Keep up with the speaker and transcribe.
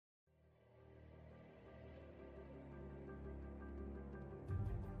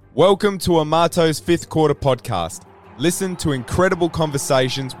Welcome to Amato's Fifth Quarter Podcast. Listen to incredible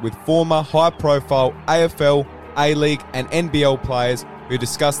conversations with former high-profile AFL, A-League and NBL players who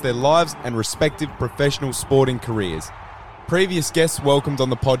discuss their lives and respective professional sporting careers. Previous guests welcomed on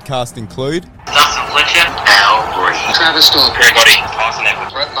the podcast include Dustin Fletcher, Al Green, Travis Storm, Greg Gotti, Tyson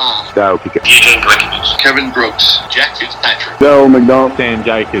Edwards, Brett Maher, Dale Pickett, Eugene Griffiths, Kevin Brooks, Jack Fitzpatrick, Bill McDonald, Sam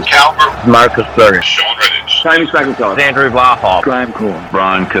Jacobs, Cal Brooks, Marcus Berger, Sean Redditch, James McIntyre, Andrew Blahoff, Graham Corn,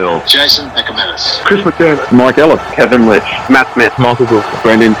 Brian Cool, Jason Eckermanis, Chris McDermott, Mike Ellis, Kevin Litch, Matt Smith, Michael Wilson,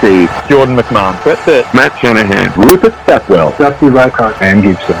 Brendan Teague, Jordan McMahon, Brett Burt, Matt Shanahan, Rupert Stackwell, Dusty Lockhart, Sam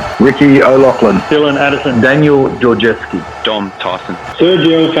Gibson, Ricky O'Loughlin, Dylan Addison, Daniel Georgieski, Dom Tyson,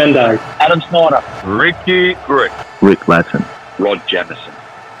 Sergio Fenday, Adam Snyder, Ricky Grick, Rick Latson, Rod Jameson.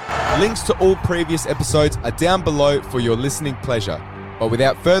 links to all previous episodes are down below for your listening pleasure. But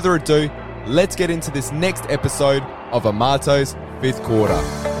without further ado, let's get into this next episode of Amato's Fifth Quarter.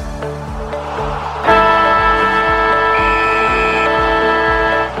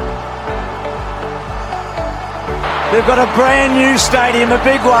 They've got a brand new stadium, a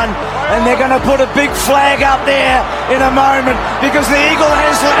big one, and they're going to put a big flag up there in a moment because the Eagle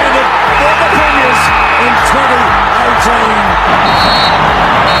has landed for the Premiers in 2018.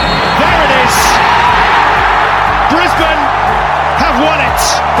 There it is. Brisbane have won it.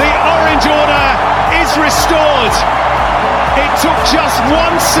 The Orange Order is restored. It took just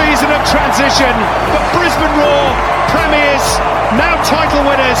one season of transition, but Brisbane Roar, Premiers, now title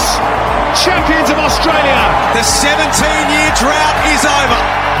winners, champions of Australia. The 17-year drought is over.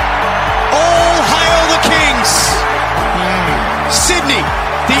 All hail the Kings. Sydney,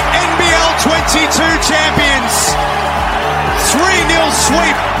 the NBL 22 champions. 3-0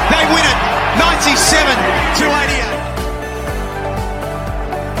 sweep. They win it 97-88.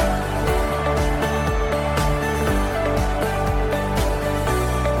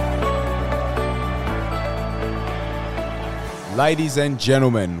 Ladies and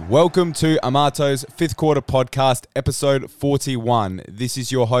gentlemen, welcome to Amato's Fifth Quarter Podcast, episode 41. This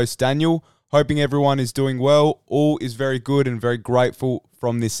is your host, Daniel. Hoping everyone is doing well. All is very good and very grateful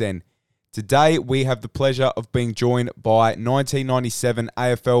from this end. Today, we have the pleasure of being joined by 1997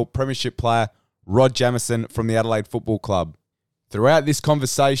 AFL Premiership player Rod Jameson from the Adelaide Football Club. Throughout this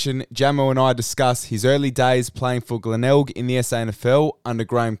conversation, Jamo and I discuss his early days playing for Glenelg in the SANFL under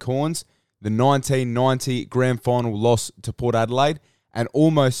Graham Corns, the 1990 grand final loss to Port Adelaide, and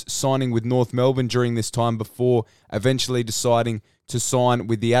almost signing with North Melbourne during this time before eventually deciding to sign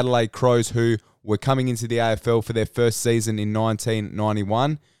with the Adelaide Crows, who were coming into the AFL for their first season in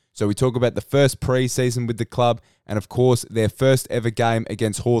 1991. So we talk about the first pre-season with the club and, of course, their first ever game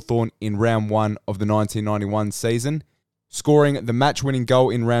against Hawthorn in round 1 of the 1991 season, scoring the match-winning goal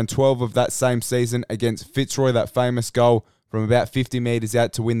in round 12 of that same season against Fitzroy, that famous goal from about 50 metres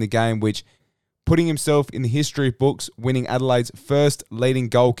out to win the game, which putting himself in the history books, winning Adelaide's first leading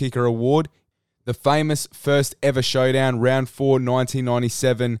goal kicker award, the famous first ever showdown, round 4,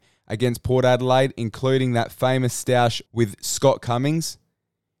 1997 against Port Adelaide, including that famous stoush with Scott Cummings,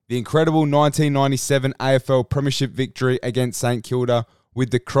 the incredible 1997 AFL Premiership victory against St Kilda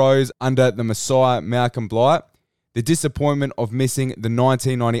with the Crows under the Messiah Malcolm Blight, the disappointment of missing the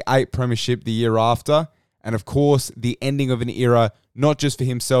 1998 Premiership the year after, and of course, the ending of an era, not just for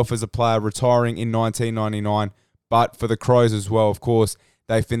himself as a player retiring in 1999, but for the Crows as well. Of course,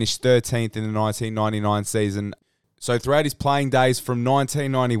 they finished 13th in the 1999 season. So throughout his playing days from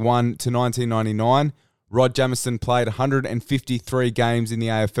 1991 to 1999, Rod Jameson played 153 games in the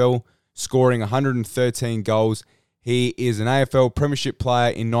AFL, scoring 113 goals. He is an AFL Premiership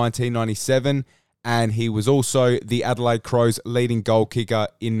player in 1997, and he was also the Adelaide Crows leading goal kicker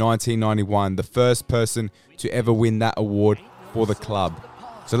in 1991, the first person to ever win that award for the club.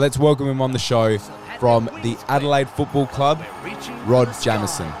 So let's welcome him on the show from the Adelaide Football Club, Rod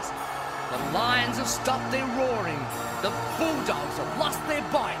Jameson. The Lions have stopped their roaring. The Bulldogs have lost their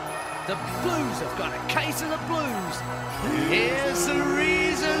bite. The Blues have got a case of the blues. Here's the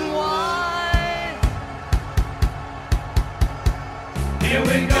reason why. Here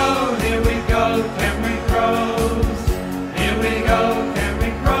we go, Camry Crows. Here we go,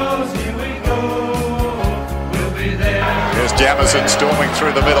 Camry Crows, here we go. We'll be there. Here's Jameson storming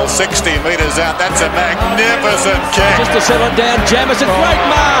through the middle, 60 metres out. That's a magnificent kick. Just to settle down, Jameson, great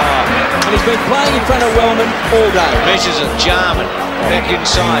mark. And he's been playing in front of Wellman all day. Measures of Jarman, back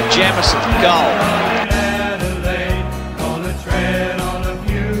inside, Jameson's goal.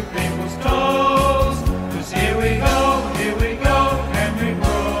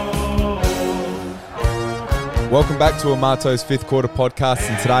 Welcome back to Amato's Fifth Quarter Podcast,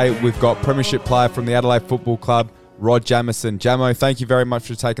 and today we've got Premiership player from the Adelaide Football Club, Rod Jameson. Jamo, thank you very much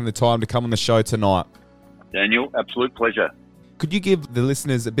for taking the time to come on the show tonight. Daniel, absolute pleasure. Could you give the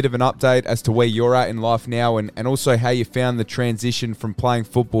listeners a bit of an update as to where you're at in life now and also how you found the transition from playing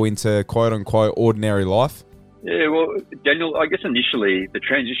football into quote-unquote ordinary life? Yeah, well, Daniel, I guess initially the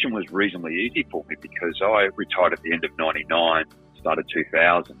transition was reasonably easy for me because I retired at the end of 99, started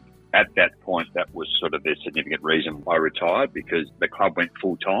 2000. At that point, that was sort of the significant reason I retired because the club went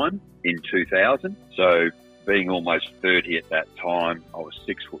full-time in 2000. So being almost 30 at that time, I was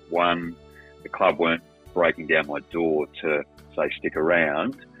 6'1". The club weren't breaking down my door to say stick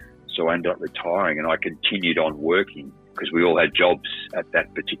around. So I ended up retiring and I continued on working because we all had jobs at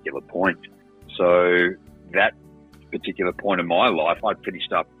that particular point. So that particular point in my life, I'd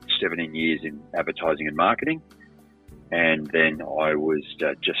finished up 17 years in advertising and marketing. And then I was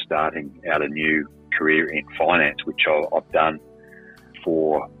just starting out a new career in finance, which I've done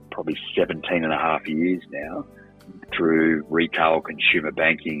for probably 17 and a half years now through retail, consumer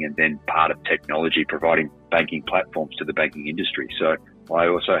banking, and then part of technology, providing banking platforms to the banking industry. So I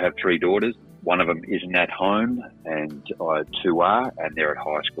also have 3 daughters. One of them isn't at home and 2 are, and they're at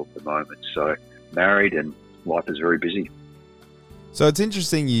high school at the moment. So married and life is very busy. So it's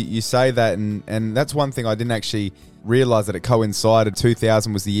interesting you say that, and that's one thing I didn't actually realise that it coincided.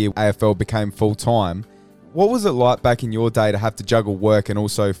 2000 was the year AFL became full-time. What was it like back in your day to have to juggle work and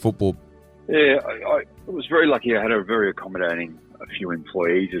also football? Yeah, I was very lucky. I had a very accommodating a few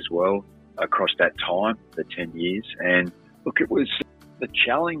employees as well across that time, the 10 years. And look, it was the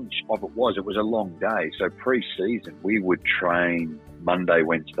challenge of it was a long day. So pre-season, we would train Monday,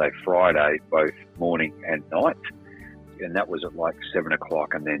 Wednesday, Friday, both morning and night. And that was at like 7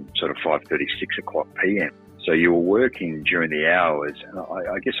 o'clock and then sort of 5:30, 6 o'clock PM. So you were working during the hours. And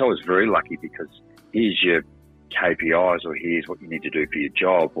I guess I was very lucky because here's your KPIs or here's what you need to do for your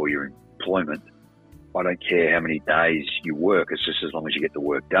job or your employment. I don't care how many days you work. It's just as long as you get the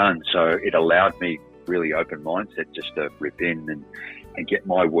work done. So it allowed me really open mindset just to rip in and get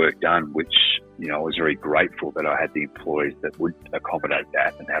my work done, which, you know, I was very grateful that I had the employees that would accommodate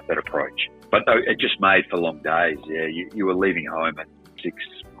that and have that approach. But though it just made for long days. Yeah, you were leaving home at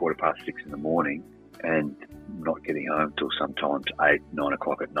 6:15 in the morning and not getting home till sometimes 8, 9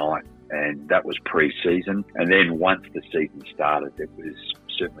 o'clock at night. And that was pre-season. And then once the season started, it was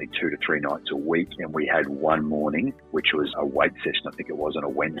certainly 2 to 3 nights a week. And we had one morning, which was a weight session. I think it was on a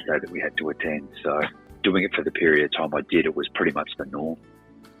Wednesday that we had to attend. So doing it for the period of time I did, it was pretty much the norm.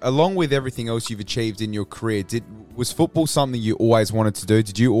 Along with everything else you've achieved in your career, was football something you always wanted to do?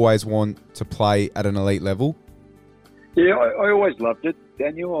 Did you always want to play at an elite level? Yeah, I always loved it,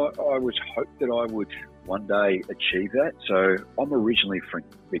 Daniel. I was hoped that I would one day achieve that. So I'm originally from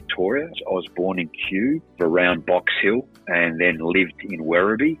Victoria. I was born in Kew, around Box Hill, and then lived in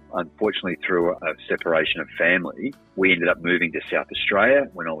Werribee. Unfortunately, through a separation of family, we ended up moving to South Australia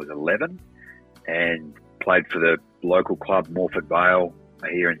when I was 11 and played for the local club, Morford Vale,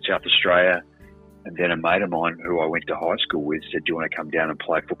 here in South Australia. And then a mate of mine who I went to high school with said, do you want to come down and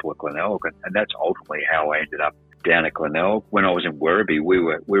play football at Glenelg? And that's ultimately how I ended up down at Glenelg. When I was in Werribee, we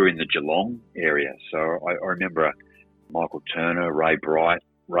were in the Geelong area. So I remember Michael Turner, Ray Bright,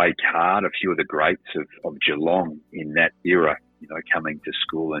 Ray Card, a few of the greats of Geelong in that era, you know, coming to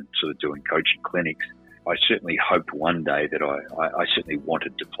school and sort of doing coaching clinics. I certainly hoped one day that I certainly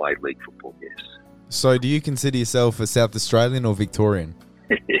wanted to play league football, yes. So do you consider yourself a South Australian or Victorian?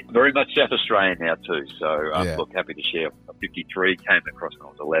 Very much South Australian now too. So look, happy to share. 53, came across when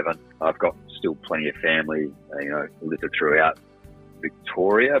I was 11. I've got still plenty of family, you know, littered throughout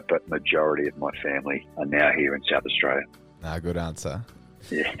Victoria, but majority of my family are now here in South Australia. Good answer.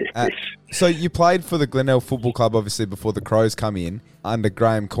 Yes. So you played for the Glenelg Football Club, obviously, before the Crows come in, under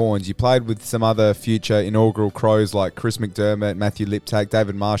Graham Corns. You played with some other future inaugural Crows like Chris McDermott, Matthew Liptak,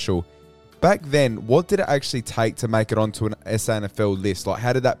 David Marshall. Back then, what did it actually take to make it onto an SANFL list? Like,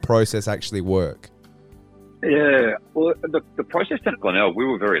 how did that process actually work? Yeah, well, the process at Glenelg, we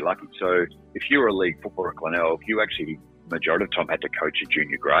were very lucky. So if you were a league footballer at Glenelg, you actually, majority of the time, had to coach a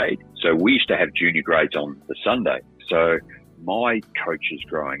junior grade. So we used to have junior grades on the Sunday. So my coaches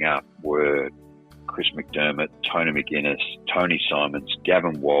growing up were Chris McDermott, Tony McGuinness, Tony Simons,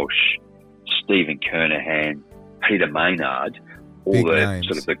 Gavin Walsh, Stephen Kernahan, Peter Maynard, all Big the names.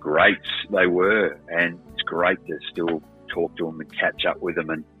 sort of the greats they were. And it's great to still talk to them and catch up with them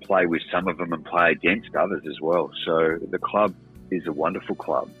and play with some of them and play against others as well. So the club is a wonderful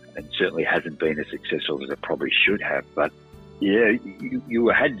club and certainly hasn't been as successful as it probably should have. But Yeah, you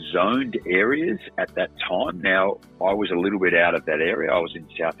had zoned areas at that time. Now, I was a little bit out of that area. I was in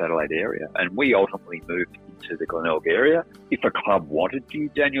South Adelaide area, and we ultimately moved into the Glenelg area. If a club wanted you,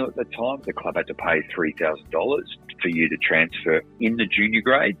 Daniel, at the time, the club had to pay $3,000 for you to transfer in the junior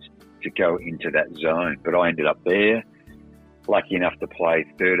grades to go into that zone. But I ended up there, lucky enough to play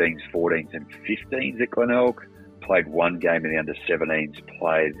 13s, 14s and 15s at Glenelg. Played one game in the under-17s,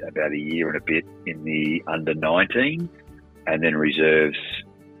 played about a year and a bit in the under-19s, and then reserves,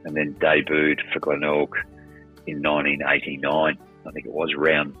 and then debuted for Glenelg in 1989. I think it was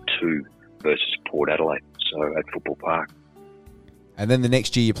round 2 versus Port Adelaide, so at Football Park. And then the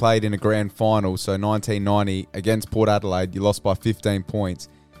next year you played in a grand final, so 1990 against Port Adelaide, you lost by 15 points.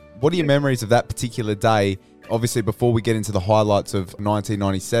 What are your memories of that particular day? Obviously, before we get into the highlights of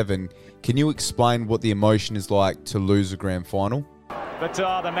 1997, can you explain what the emotion is like to lose a grand final? But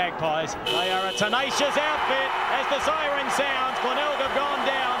the Magpies, they are a tenacious outfit. As the siren sounds, Glenelg have gone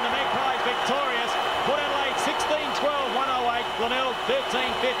down. The Magpies victorious. Port Adelaide 16-12, 108. Glenelg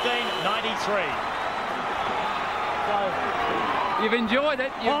 13-15, 93. So, you've enjoyed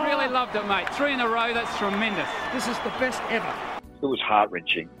it. You've really loved it, mate. 3 in a row, that's tremendous. This is the best ever. It was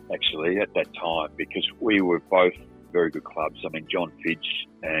heart-wrenching, actually, at that time, because we were both very good clubs. I mean, John Fidge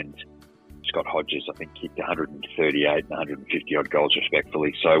and Scott Hodges, I think, kicked 138 and 150-odd goals,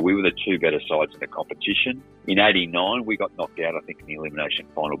 respectively. So we were the two better sides in the competition. In 89, we got knocked out, I think, in the elimination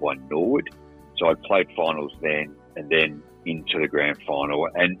final by Norwood. So I played finals then and then into the grand final.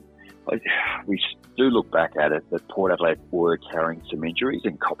 And we do look back at it that Port Adelaide were carrying some injuries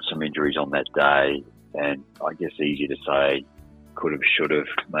and copped some injuries on that day. And I guess easy to say, could have, should have,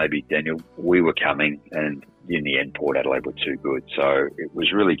 maybe, Daniel. We were coming, and in the end, Port Adelaide were too good. So it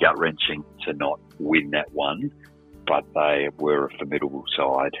was really gut-wrenching to not win that one, but they were a formidable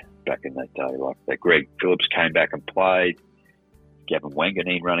side back in that day. Like that, Greg Phillips came back and played, Gavin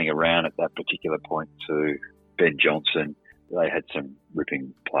Wanganeen running around at that particular point too, Ben Johnson. They had some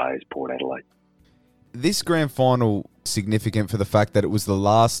ripping players, Port Adelaide. This grand final significant for the fact that it was the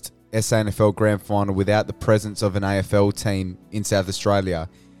last SANFL grand final without the presence of an AFL team in South Australia.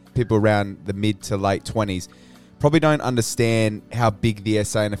 People around the mid to late 20s probably don't understand how big the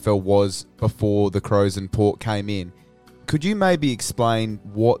SANFL was before the Crows and Port came in. Could you maybe explain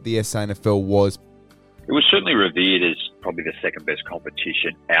what the SANFL was? It was certainly revered as probably the second best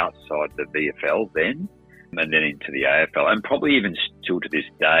competition outside the VFL then, and then into the AFL. And probably even still to this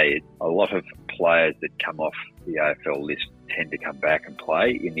day, a lot of players that come off the AFL list tend to come back and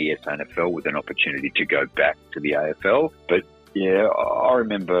play in the SANFL with an opportunity to go back to the AFL. But yeah, I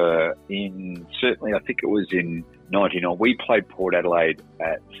remember I think it was in 99, we played Port Adelaide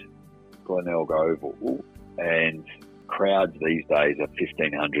at Glenelg Oval, and crowds these days are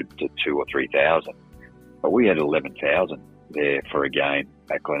 1,500 to 2,000 or 3,000. But we had 11,000 there for a game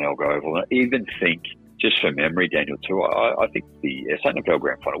at Glenelg Oval. And I even think, just for memory, Daniel, too, I think the SANFL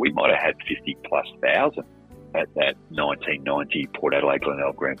Grand Final, we might have had 50+ thousand at that 1990 Port Adelaide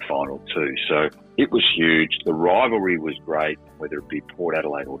Glenelg Grand Final too. So it was huge. The rivalry was great, whether it be Port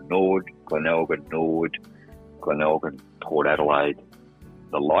Adelaide or Norwood, Glenelg and Norwood, Glenelg and Port Adelaide.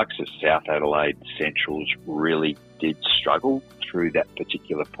 The likes of South Adelaide Centrals really did struggle through that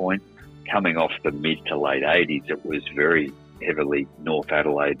particular point. Coming off the mid to late 80s, it was very heavily North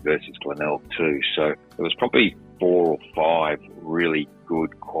Adelaide versus Glenelg too. So there was probably 4 or 5 really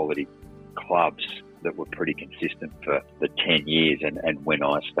good quality clubs that were pretty consistent for the 10 years and when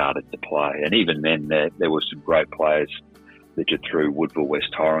I started to play. And even then, there were some great players that you threw Woodville West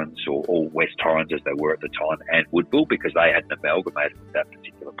Torrens, or West Torrens as they were at the time, and Woodville, because they hadn't amalgamated at that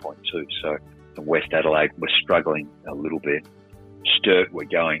particular point too. So West Adelaide were struggling a little bit. Sturt were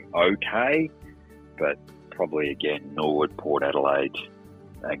going okay, but probably again Norwood, Port Adelaide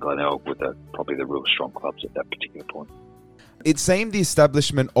and Glenelg were probably the real strong clubs at that particular point. It seemed the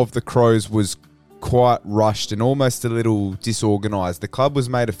establishment of the Crows was quite rushed and almost a little disorganised. The club was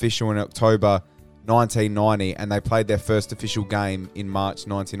made official in October 1990 and they played their first official game in March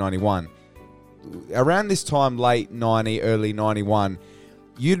 1991. Around this time, late 90, early 91,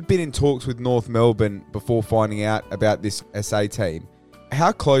 you'd been in talks with North Melbourne before finding out about this SA team.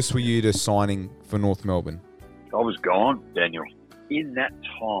 How close were you to signing for North Melbourne? I was gone, Daniel. In that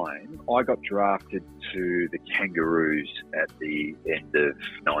time, I got drafted to the Kangaroos at the end of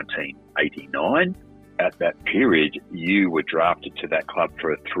 1989. At that period, you were drafted to that club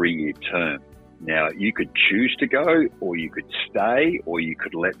for a 3-year term. Now, you could choose to go, or you could stay, or you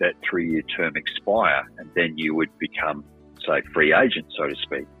could let that 3-year term expire, and then you would become, say, free agent, so to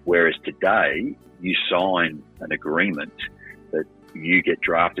speak. Whereas today, you sign an agreement that you get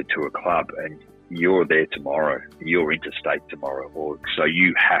drafted to a club and you're there tomorrow, you're interstate tomorrow, or so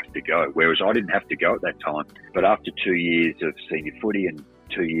you have to go. Whereas I didn't have to go at that time. But after 2 years of senior footy and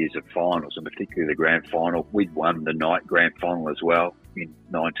 2 years of finals, and particularly the grand final, we'd won the night grand final as well in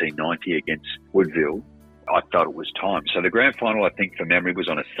 1990 against Woodville. I felt it was time. So the grand final, I think, from memory, was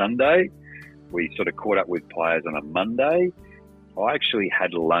on a Sunday. We sort of caught up with players on a Monday. I actually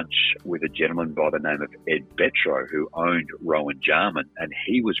had lunch with a gentleman by the name of Ed Betro, who owned Rowan Jarman, and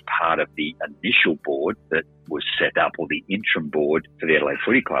he was part of the initial board that was set up, or the interim board for the Adelaide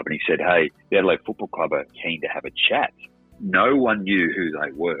Footy Club. And he said, hey, the Adelaide Football Club are keen to have a chat. No one knew who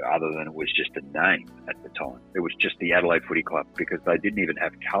they were other than it was just a name at the time. It was just the Adelaide Footy Club, because they didn't even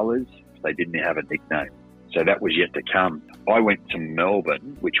have colours. They didn't have a nickname. So that was yet to come. I went to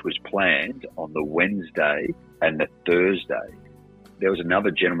Melbourne, which was planned on the Wednesday and the Thursday. There was another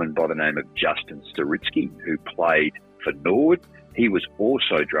gentleman by the name of Justin Staritsky who played for Nord. He was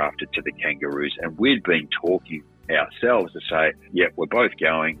also drafted to the Kangaroos, and we'd been talking ourselves to say, yeah, we're both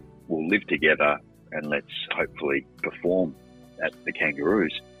going, we'll live together, and let's hopefully perform at the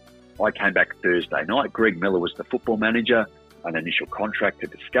Kangaroos. I came back Thursday night. Greg Miller was the football manager, an initial contract to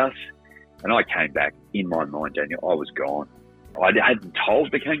discuss, and I came back. In my mind, Daniel, I was gone. I hadn't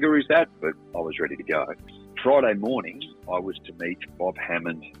told the Kangaroos that, but I was ready to go. Friday morning, I was to meet Bob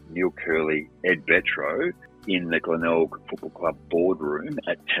Hammond, Neil Curley, Ed Betro in the Glenelg Football Club boardroom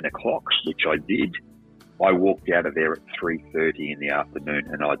at 10 o'clock, which I did. I walked out of there at 3:30 in the afternoon,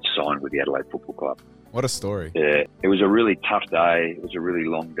 and I'd signed with the Adelaide Football Club. What a story. Yeah, it was a really tough day. It was a really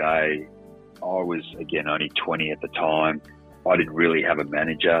long day. I was, again, only 20 at the time. I didn't really have a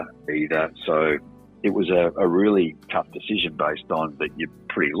manager either, so it was a really tough decision based on that you're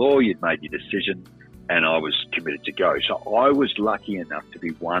pretty loyal, you'd made your decision, and I was committed to go. So I was lucky enough to be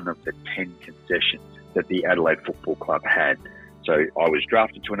one of the 10 concessions that the Adelaide Football Club had. So I was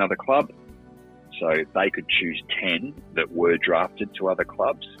drafted to another club, so they could choose 10 that were drafted to other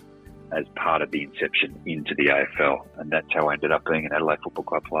clubs as part of the inception into the AFL, and that's how I ended up being an Adelaide Football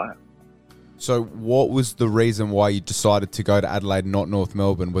Club player. So what was the reason why you decided to go to Adelaide, not North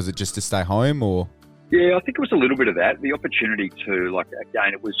Melbourne? Was it just to stay home, or...? Yeah, I think it was a little bit of that. The opportunity to,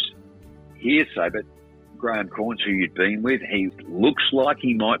 again, it was hearsay, but Graham Corns, who you'd been with, he looks like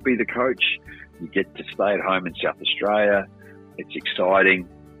he might be the coach. You get to stay at home in South Australia. It's exciting.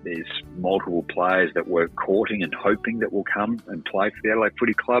 There's multiple players that we're courting and hoping that will come and play for the Adelaide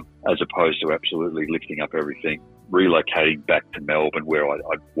Footy Club, as opposed to absolutely lifting up everything, relocating back to Melbourne, where I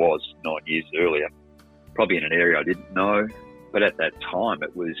was 9 years earlier, probably in an area I didn't know. But at that time,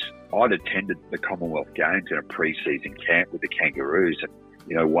 I'd attended the Commonwealth Games in a pre-season camp with the Kangaroos. And,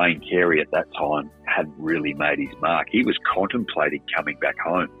 Wayne Carey at that time hadn't really made his mark. He was contemplating coming back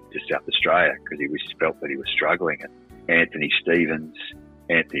home to South Australia because he felt that he was struggling. And Anthony Stevens,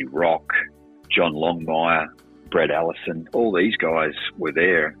 Anthony Rock, John Longmire, Brad Allison, all these guys were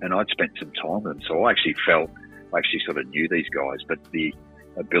there, and I'd spent some time with them. So I actually sort of knew these guys, but the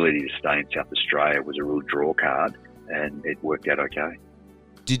ability to stay in South Australia was a real draw card, and it worked out okay.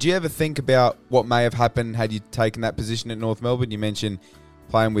 Did you ever think about what may have happened had you taken that position at North Melbourne? You mentioned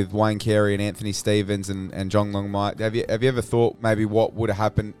playing with Wayne Carey and Anthony Stevens and John Longmire. Have you ever thought maybe what would have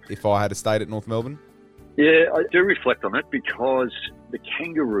happened if I had stayed at North Melbourne? Yeah, I do reflect on it, because the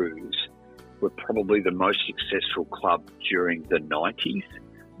Kangaroos were probably the most successful club during the 90s.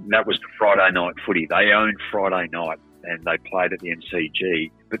 And that was the Friday night footy. They owned Friday night, and they played at the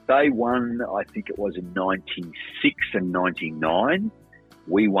MCG. But they won, I think it was in 96 and 99.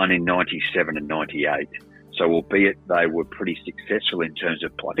 We won in 97 and 98. So albeit they were pretty successful in terms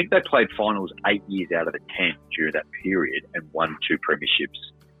of, I think they played finals 8 years out of the 10 during that period and won 2 premierships.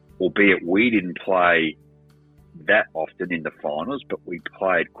 Albeit we didn't play that often in the finals, but we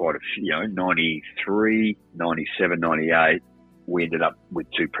played quite a few, 93, 97, 98. We ended up with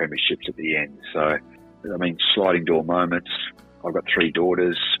 2 premierships at the end. So, sliding door moments. I've got 3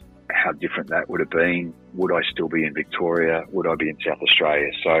 daughters. How different that would have been. Would I still be in Victoria? Would I be in South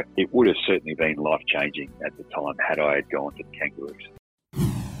Australia? So it would have certainly been life-changing at the time had I had gone to the Kangaroos.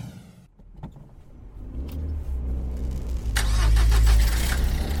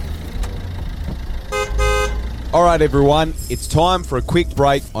 All right, everyone, it's time for a quick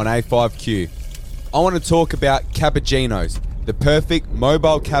break on A5Q. I want to talk about Cappuccino's, the perfect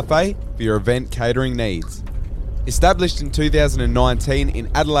mobile cafe for your event catering needs. Established in 2019 in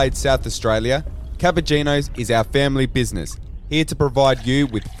Adelaide, South Australia, Cappuccino's is our family business, here to provide you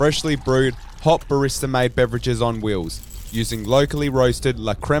with freshly brewed, hot barista-made beverages on wheels, using locally roasted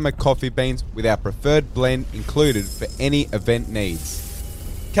La Crema coffee beans with our preferred blend included for any event needs.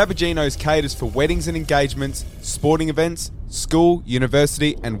 Cappuccino's caters for weddings and engagements, sporting events, school,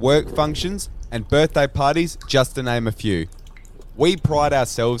 university and work functions, and birthday parties, just to name a few. We pride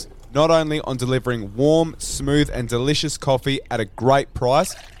ourselves not only on delivering warm, smooth and delicious coffee at a great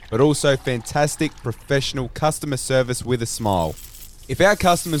price, but also fantastic professional customer service with a smile. If our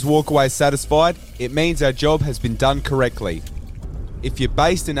customers walk away satisfied, it means our job has been done correctly. If you're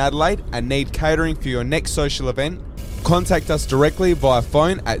based in Adelaide and need catering for your next social event, contact us directly via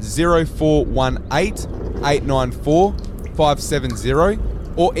phone at 0418 894 570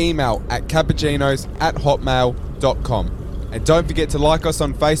 or email at cappuccinos@hotmail.com. And don't forget to like us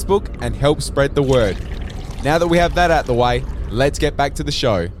on Facebook and help spread the word. Now that we have that out the way, let's get back to the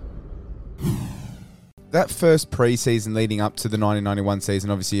show. That first pre-season leading up to the 1991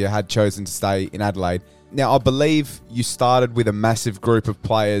 season, obviously you had chosen to stay in Adelaide. Now, I believe you started with a massive group of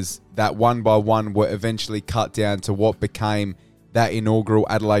players that one by one were eventually cut down to what became that inaugural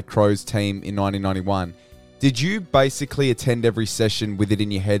Adelaide Crows team in 1991. Did you basically attend every session with it in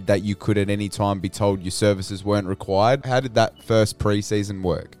your head that you could at any time be told your services weren't required? How did that first pre-season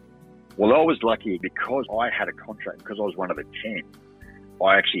work? Well, I was lucky because I had a contract, because I was one of the 10.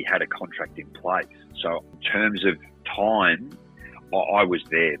 I actually had a contract in place. So in terms of time, I was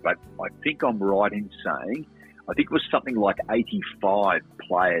there. But I think I'm right in saying, I think it was something like 85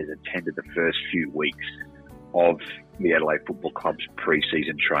 players attended the first few weeks of the Adelaide Football Club's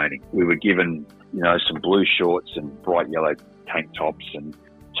pre-season training. We were given, some blue shorts and bright yellow tank tops and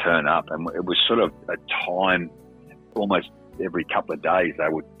turn up. And it was sort of a time, almost every couple of days, they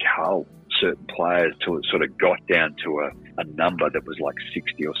would cull certain players till it sort of got down to a number that was like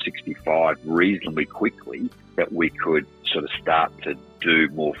 60 or 65 reasonably quickly, that we could sort of start to do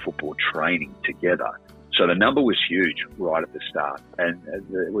more football training together. So the number was huge right at the start. And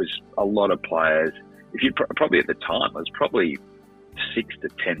there was a lot of players. If you probably at the time, it was probably 6 to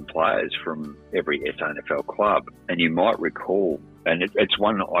 10 players from every SANFL club. And you might recall, and it's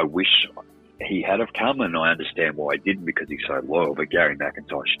one I wish he had have come, and I understand why he didn't because he's so loyal, but Gary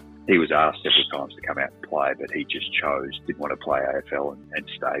McIntosh, he was asked several times to come out and play, but he just didn't want to play AFL and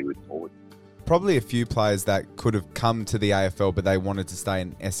stay with Ford. Probably a few players that could have come to the AFL, but they wanted to stay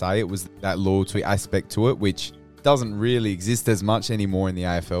in SA. It was that loyalty aspect to it, which doesn't really exist as much anymore in the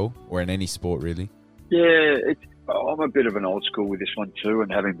AFL or in any sport, really. Yeah, I'm a bit of an old school with this one too,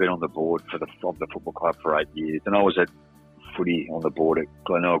 and having been on the board of the football club for 8 years, and I was at footy on the board at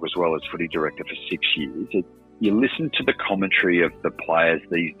Glenelg as well as footy director for 6 years. You listen to the commentary of the players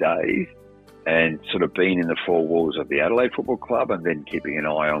these days and sort of being in the four walls of the Adelaide Football Club and then keeping an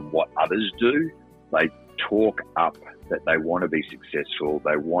eye on what others do. They talk up that they want to be successful,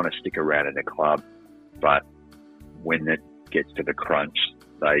 they want to stick around in a club, but when it gets to the crunch,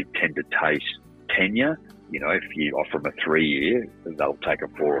 they tend to taste tenure. If you offer them a 3-year, they'll take a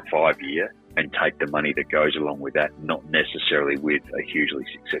 4 or 5 year and take the money that goes along with that, not necessarily with a hugely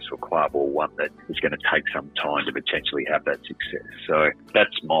successful club or one that is going to take some time to potentially have that success. So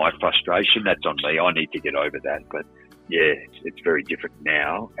that's my frustration. That's on me. I need to get over that. But yeah, it's very different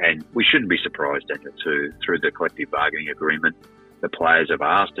now. And we shouldn't be surprised, Daniel, too. Through the collective bargaining agreement, the players have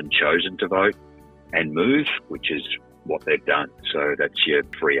asked and chosen to vote and move, which is what they've done. So that's your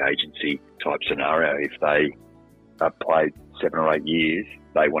free agency type scenario. If they have played 7 or 8 years,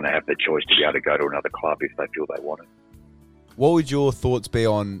 they want to have the choice to be able to go to another club if they feel they want it. What would your thoughts be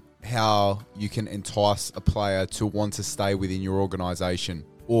on how you can entice a player to want to stay within your organisation?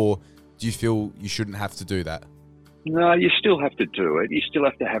 Or do you feel you shouldn't have to do that? No, you still have to do it. You still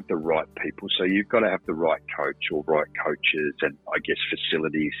have to have the right people. So you've got to have the right coach or right coaches and, I guess,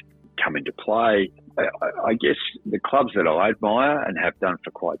 facilities come into play. I guess the clubs that I admire and have done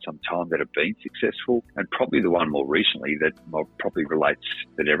for quite some time that have been successful, and probably the one more recently that probably relates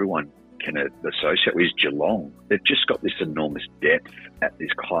that everyone can associate with, is Geelong. They've just got this enormous depth at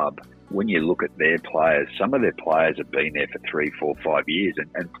this club. When you look at their players, some of their players have been there for 3, 4, 5 years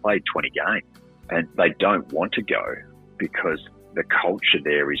and played 20 games, and they don't want to go because the culture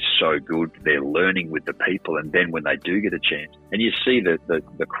there is so good. They're learning with the people, and then when they do get a chance, and you see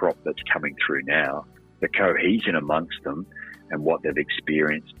the crop that's coming through now, the cohesion amongst them and what they've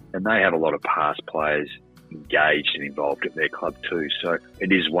experienced, and they have a lot of past players engaged and involved at their club too. So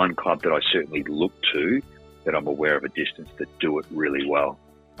it is one club that I certainly look to, that I'm aware of a distance, that do it really well.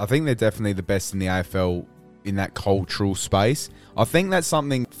 I think they're definitely the best in the AFL in that cultural space. I think that's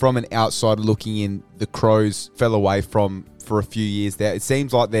something from an outsider looking in, the Crows fell away from for a few years there. It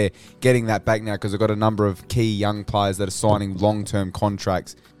seems like they're getting that back now because they've got a number of key young players that are signing long-term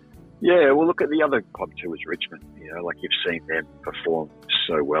contracts. Yeah, well, look at the other club too, is Richmond. Like you've seen them perform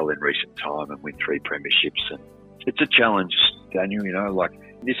so well in recent time and win 3 premierships. And it's a challenge, Daniel, like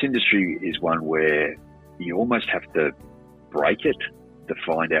this industry is one where you almost have to break it. to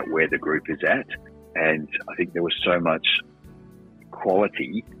find out where the group is at. And I think there was so much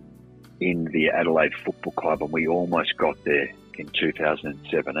quality in the Adelaide Football Club, and we almost got there in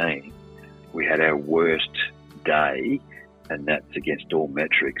 2017. We had our worst day, and that's against all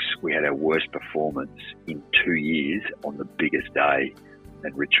metrics. We had our worst performance in 2 years on the biggest day,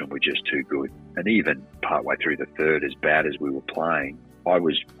 and Richmond were just too good. And even partway through the third, as bad as we were playing, I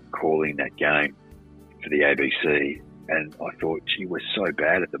was calling that game for the ABC, and I thought, gee, we're so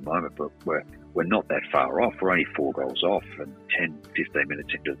bad at the moment, but we're not that far off. We're only 4 goals off and 10, 15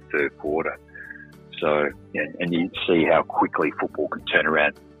 minutes into the third quarter. So, and you see how quickly football can turn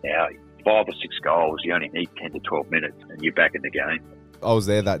around now. 5 or 6 goals, you only need 10 to 12 minutes and you're back in the game. I was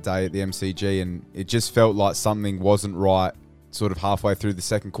there that day at the MCG, and it just felt like something wasn't right sort of halfway through the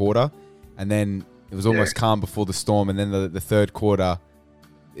second quarter. And then it was almost calm before the Storm. And then the third quarter,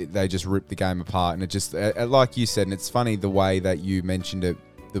 they just ripped the game apart. And it just, like you said, and it's funny the way that you mentioned it,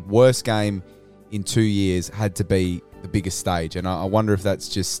 the worst game in 2 years had to be the biggest stage. And I wonder if that's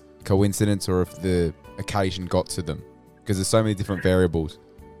just coincidence or if the occasion got to them, because there's so many different variables.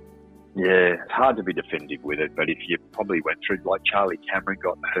 Yeah, it's hard to be definitive with it, but if you probably went through, like Charlie Cameron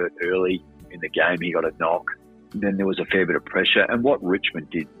got hurt early in the game, he got a knock, then there was a fair bit of pressure. And what Richmond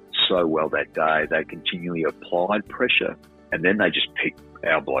did so well that day, they continually applied pressure, and then they just picked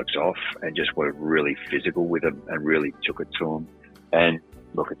our blokes off and just were really physical with them and really took it to them. And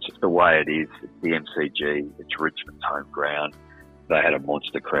look, it's just the way it is. It's the MCG, it's Richmond's home ground. They had a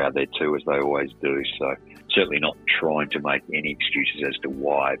monster crowd there too, as they always do. So certainly not trying to make any excuses as to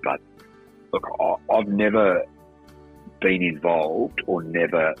why. But look, I've never been involved or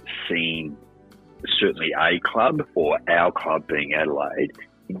never seen certainly a club or our club being Adelaide.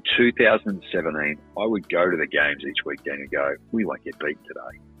 In 2017, I would go to the games each weekend and go, we won't get beat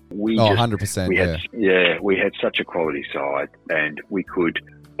today. 100%, we had such a quality side, and we could,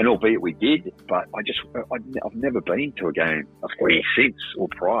 and albeit we did, but I've never been to a game since or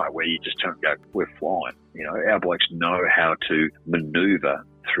prior where you just turn and go, we're flying. You know, our blokes know how to manoeuvre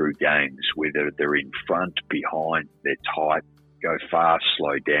through games, whether they're in front, behind, they're tight, go fast,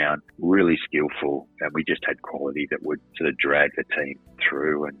 slow down, really skillful, and we just had quality that would sort of drag the team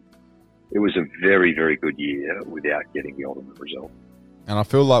through. And it was a very, very good year without getting the ultimate result. And I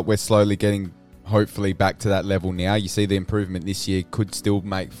feel like we're slowly getting, hopefully, back to that level now. You see the improvement this year, could still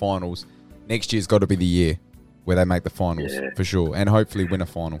make finals. Next year's got to be the year where they make the finals, for sure, and hopefully win a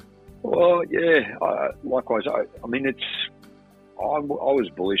final. Well, likewise. I mean, I was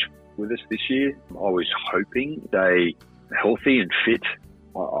bullish with us this year. I was hoping they healthy and fit.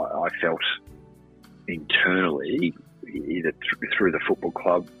 I felt internally, either through the football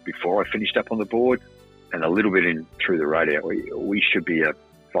club before I finished up on the board, and a little bit through the radio, we should be a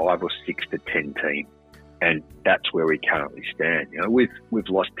 5 or 6 to 10 team, and that's where we currently stand. You know, we've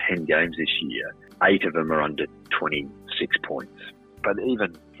lost 10 games this year. 8 of them are under 26 points, but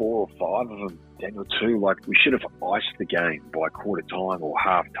even 4 or 5 of them, Daniel, too. Like, we should have iced the game by quarter time or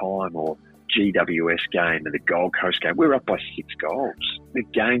half time or GWS game and the Gold Coast game. We're up by 6 goals. The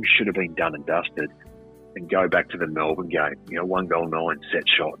game should have been done and dusted, and go back to the Melbourne game. You know, 1 goal, 9 set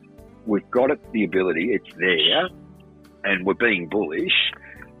shot. We've got the ability, it's there, and we're being bullish,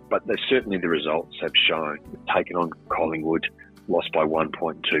 but certainly the results have shown. We've taken on Collingwood, lost by 1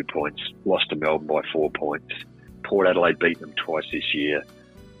 point and 2 points, lost to Melbourne by 4 points. Port Adelaide beat them twice this year.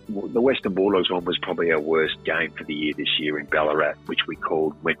 The Western Bulldogs one was probably our worst game for the year this year in Ballarat, which we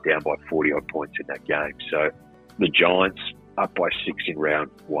went down by 40-odd points in that game. So the Giants up by 6 in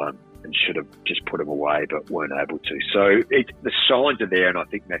round 1. And should have just put them away, but weren't able to. So the signs are there, and I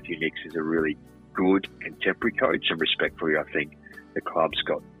think Matthew Nicks is a really good contemporary coach, and respectfully, I think the club's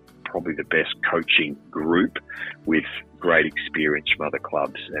got probably the best coaching group with great experience from other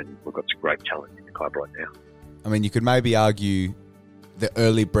clubs, and we've got some great talent in the club right now. I mean, you could maybe argue the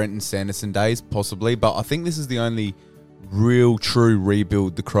early Brenton Sanderson days, possibly, but I think this is the only real, true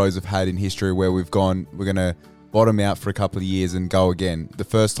rebuild the Crows have had in history where we're going to bottom out for a couple of years and go again. The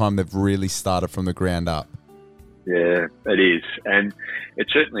first time they've really started from the ground up. Yeah, it is. And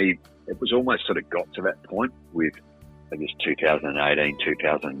it was almost sort of got to that point with, I guess, 2018,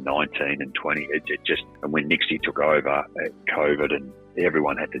 2019 and 20. And when Nixie took over, COVID, and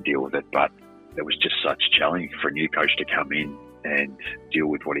everyone had to deal with it. But there was just such challenge for a new coach to come in and deal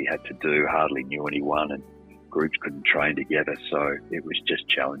with what he had to do. Hardly knew anyone, and groups couldn't train together. So it was just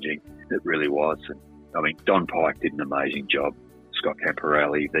challenging. It really was. And I mean, Don Pike did an amazing job. Scott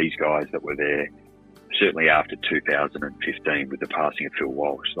Camporelli, these guys that were there, certainly after 2015 with the passing of Phil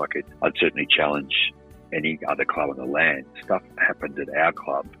Walsh, I'd certainly challenge any other club on the land. Stuff happened at our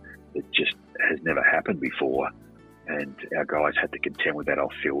club that just has never happened before. and our guys had to contend with that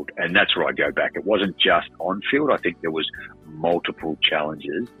off field. And that's where I go back. It wasn't just on field. I think there was multiple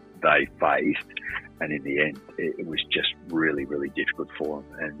challenges they faced, and in the end, it was just really, really difficult for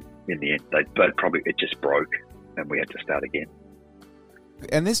them. And in the end, it just broke, and we had to start again.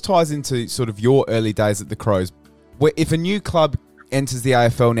 And this ties into sort of your early days at the Crows. Where if a new club enters the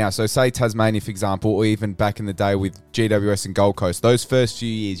AFL now, so say Tasmania, for example, or even back in the day with GWS and Gold Coast, those first few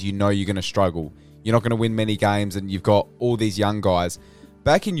years, you know you're going to struggle. You're not going to win many games, and you've got all these young guys.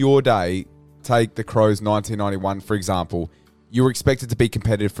 Back in your day, take the Crows 1991, for example, you were expected to be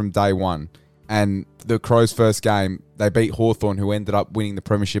competitive from day one. And the Crows' first game, they beat Hawthorn, who ended up winning the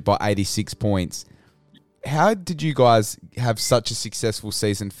premiership by 86 points. How did you guys have such a successful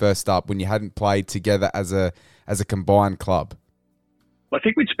season first up when you hadn't played together as a combined club? I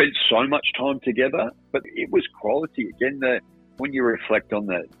think we'd spent so much time together, but it was quality. Again, when you reflect on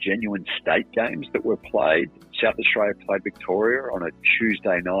the genuine state games that were played, South Australia played Victoria on a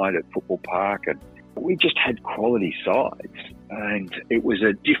Tuesday night at Football Park, and we just had quality sides. And it was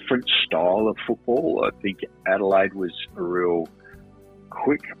a different style of football. I think Adelaide was a real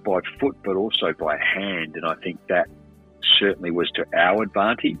quick by foot, but also by hand. And I think that certainly was to our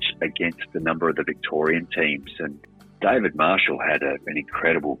advantage against a number of the Victorian teams. And David Marshall had an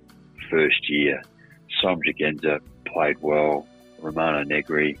incredible first year. Som Jagenza played well. Romano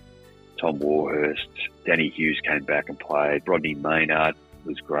Negri, Tom Warhurst, Danny Hughes came back and played. Rodney Maynard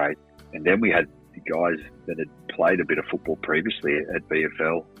was great. And then we had the guys that had played a bit of football previously at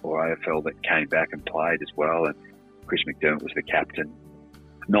VFL or AFL that came back and played as well. And Chris McDermott was the captain.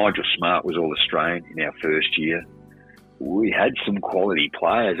 Nigel Smart was all Australian in our first year. We had some quality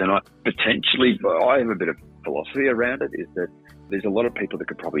players, and I have a bit of philosophy around it, is that there's a lot of people that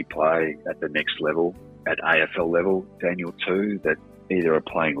could probably play at the next level, at AFL level, Daniel too, that either are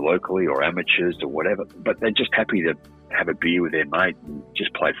playing locally or amateurs or whatever, but they're just happy to have a beer with their mate and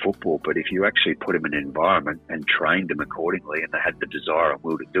just play football. But if you actually put them in an environment and trained them accordingly and they had the desire and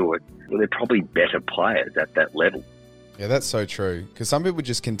will to do it, well, they're probably better players at that level. Yeah, that's so true. Because some people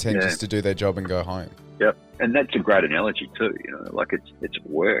just content just to do their job and go home. Yep, and that's a great analogy too. Like it's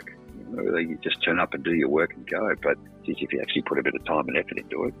work. You just turn up and do your work and go. But if you actually put a bit of time and effort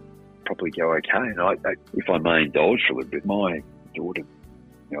into it, probably go okay. And if I may indulge for a little bit, my daughter,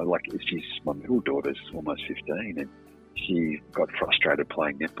 my middle daughter's almost 15, and she got frustrated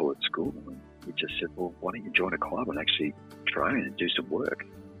playing netball at school. And we just said, well, why don't you join a club and actually train and do some work?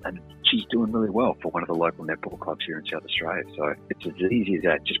 And she's doing really well for one of the local netball clubs here in South Australia. So it's as easy as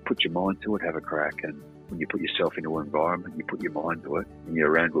that. Just put your mind to it, have a crack. And when you put yourself into an environment, you put your mind to it, and you're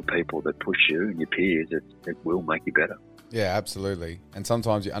around with people that push you and your peers, it will make you better. Yeah, absolutely. And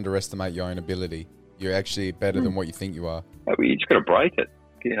sometimes you underestimate your own ability. You're actually better than what you think you are. You just got to break it.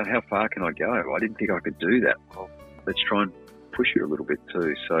 How far can I go? I didn't think I could do that. Well, let's try and push you a little bit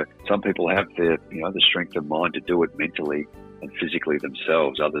too. So some people have the strength of mind to do it mentally and physically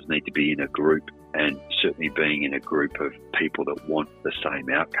themselves. Others need to be in a group, and certainly being in a group of people that want the same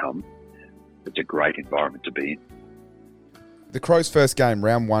outcome, it's a great environment to be in. The Crows' first game,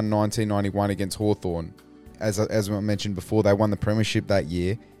 round 1, 1991 against Hawthorn, as I mentioned before, they won the premiership that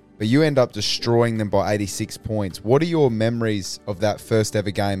year, but you end up destroying them by 86 points. What are your memories of that first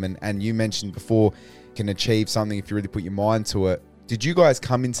ever game? And you mentioned before, can achieve something if you really put your mind to it. Did you guys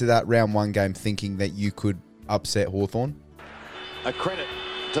come into that round 1 game thinking that you could upset Hawthorn? A credit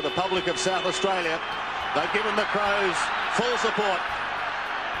to the public of South Australia. They've given the Crows full support.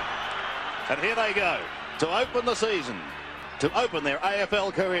 And here they go to open the season, to open their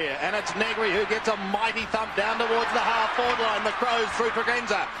AFL career. And it's Negri who gets a mighty thump down towards the half-forward line. The Crows through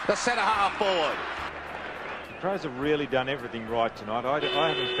Tregenza, the centre half-forward. The Crows have really done everything right tonight. I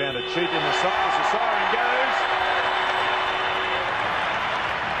haven't found a cheat in the side as the siren goes.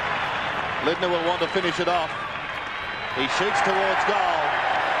 Lidner will want to finish it off. He shoots towards goal.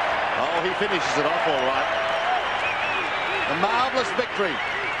 Oh, he finishes it off all right. A marvellous victory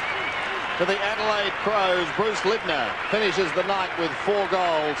for the Adelaide Crows. Bruce Lidner finishes the night with 4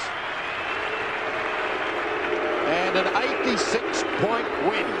 goals. And an 86-point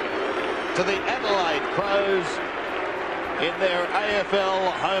win to the Adelaide Crows in their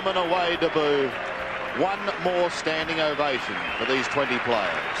AFL home and away debut. One more standing ovation for these 20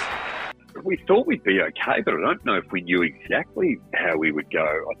 players. We thought we'd be okay, but I don't know if we knew exactly how we would go.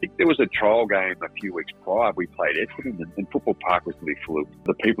 I think there was a trial game a few weeks prior. We played Essendon, and Football Park was really full of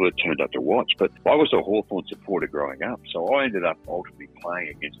the people that turned up to watch. But I was a Hawthorn supporter growing up, so I ended up ultimately playing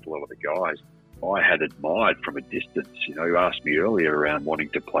against a lot of the guys I had admired from a distance. You asked me earlier around wanting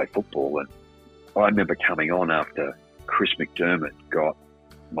to play football, and I remember coming on after Chris McDermott got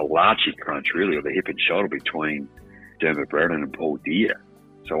Malachi crunch, really, or the hip and shoulder between Dermot Brereton and Paul Deere.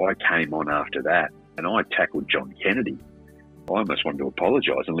 So I came on after that, and I tackled John Kennedy. I almost wanted to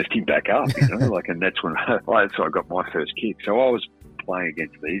apologise and lift him back up, and that's when I got my first kick. So I was playing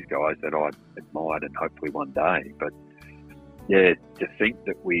against these guys that I admired, and hopefully one day. But yeah, to think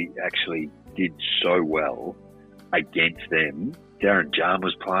that we actually did so well against them. Darren Jarman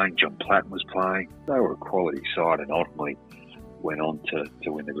was playing, John Platten was playing. They were a quality side, and ultimately went on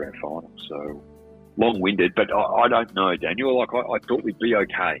to win the grand final. So long-winded, but I don't know, Daniel. Like I thought we'd be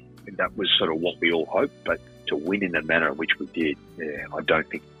okay. And that was sort of what we all hoped, but to win in the manner in which we did, I don't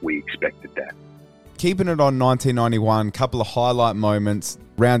think we expected that. Keeping it on 1991, couple of highlight moments.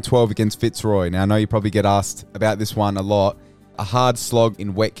 Round 12 against Fitzroy. Now, I know you probably get asked about this one a lot. A hard slog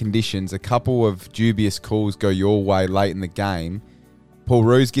in wet conditions. A couple of dubious calls go your way late in the game. Paul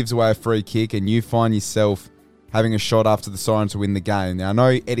Roos gives away a free kick, and you find yourself having a shot after the siren to win the game. Now, I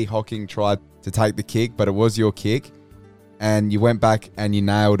know Eddie Hocking tried to take the kick, but it was your kick, and you went back and you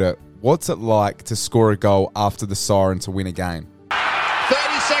nailed it. What's it like to score a goal after the siren to win a game? 30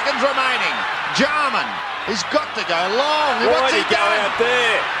 seconds remaining. Jarman, he's got to go long. What's he doing? Out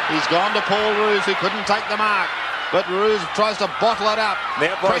there? He's gone to Paul Roos, who couldn't take the mark. But Roos tries to bottle it up.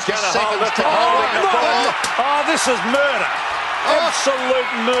 Now Precious seconds to This is murder. Absolute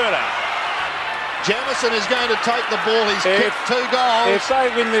murder. Jameson is going to take the ball. He's kicked 2 goals. If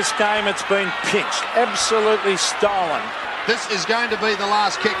they win this game, it's been pinched. Absolutely stolen. This is going to be the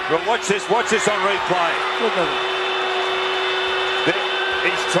last kick. Well, watch this on replay. Look at it.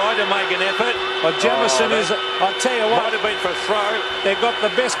 He's tried to make an effort. Well, Jameson is, I'll tell you what. Might have been for a throw. They've got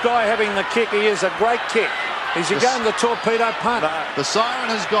the best guy having the kick. He is a great kick. Is he going the torpedo punt? No. The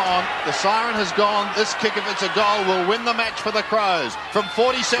siren has gone. The siren has gone. This kick, if it's a goal, will win the match for the Crows from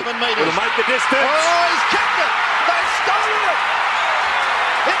 47 metres. It'll make the distance. Oh, he's kicked it. They've stolen it.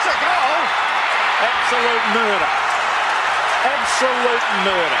 It's a goal. Absolute murder. Absolute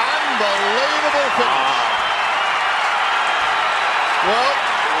murder. Unbelievable finish. Well,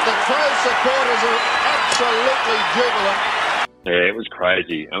 the Crows supporters are absolutely jubilant. Yeah, it was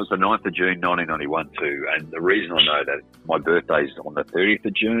crazy. It was the 9th of June 1991 too, and the reason I know that, my birthday's on the 30th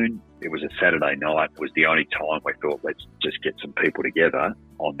of June. It was a Saturday night. It was the only time we thought, let's just get some people together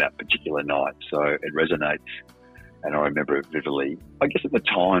on that particular night. So it resonates, and I remember it vividly. I guess at the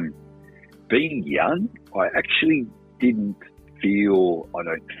time, being young, I actually didn't feel, I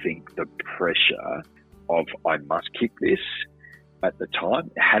don't think, the pressure of I must kick this at the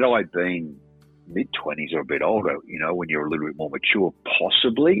time. Had I been mid-20s or a bit older, when you're a little bit more mature,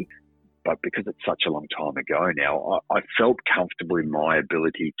 possibly. But because it's such a long time ago now, I felt comfortable in my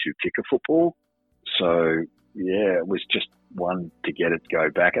ability to kick a football. So, yeah, it was just one to get it go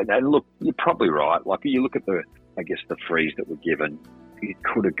back. And look, you're probably right. Like, you look at the frees that were given, it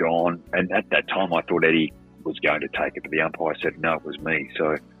could have gone. And at that time, I thought Eddie was going to take it, but the umpire said, no, it was me.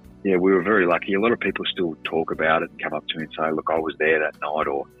 So, yeah, we were very lucky. A lot of people still talk about it and come up to me and say, look, I was there that night,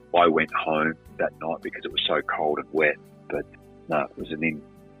 or I went home that night because it was so cold and wet. But no, it was an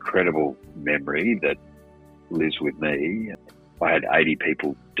incredible memory that lives with me. I had 80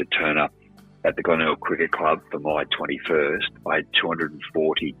 people to turn up at the Glenelg Cricket Club for my 21st. I had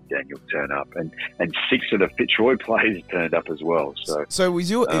 240, Daniel, turn up, and 6 of the Fitzroy players turned up as well. So was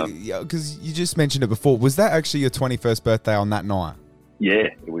your, because you just mentioned it before, was that actually your 21st birthday on that night? Yeah,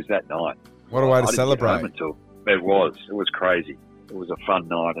 it was that night. What a way to celebrate. It was crazy. It was a fun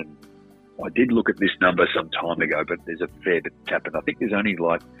night, and I did look at this number some time ago, but there's a fair bit to happen. I think there's only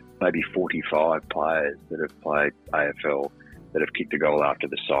like maybe 45 players that have played AFL that have kicked a goal after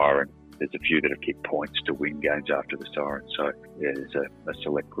the siren. There's a few that have kicked points to win games after the siren. So, yeah, there's a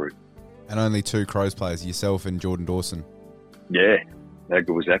select group. And only 2 Crows players, yourself and Jordan Dawson. Yeah, how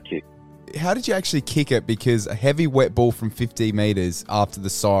good was that kick? How did you actually kick it? Because a heavy wet ball from 50 metres after the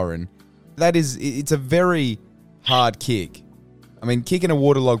siren, it's a very hard kick. I mean, kicking a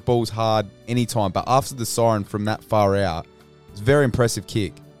waterlogged ball's hard anytime, but after the siren from that far out, it's a very impressive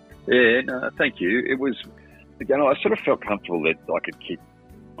kick. Yeah, no, thank you. It was, again, I sort of felt comfortable that I could kick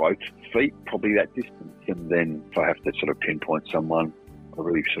both feet, probably that distance. And then if I have to sort of pinpoint someone, I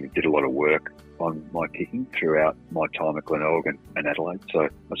really sort of did a lot of work on my kicking throughout my time at Glenelg and Adelaide. So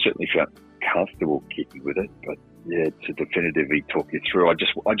I certainly felt comfortable kicking with it. But yeah, to definitively talk you through, I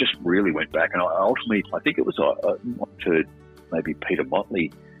just really went back, and I think it was to maybe Peter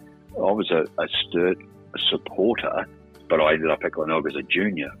Motley. I was a Sturt supporter, but I ended up at Glenelg as a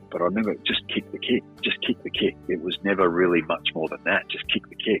junior. But I remember, just kick the kick. It was never really much more than that. Just kick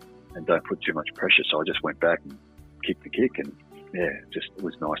the kick and don't put too much pressure. So I just went back and kicked the kick, and yeah, it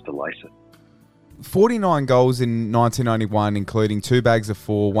was nice to lace it. 49 goals in 1991, including 2 bags of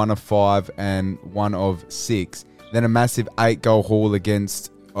 4, 1 of 5, and 1 of 6. then a massive 8-goal haul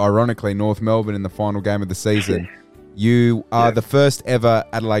against, ironically, North Melbourne in the final game of the season. You are the first ever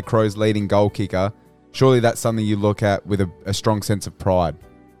Adelaide Crows leading goal kicker. Surely that's something you look at with a strong sense of pride.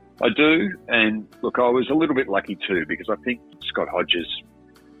 I do, and look, I was a little bit lucky too, because I think Scott Hodges,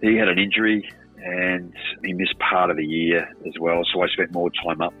 he had an injury and he missed part of the year as well, so I spent more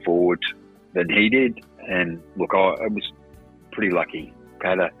time up forward than he did. And look, I was pretty lucky. I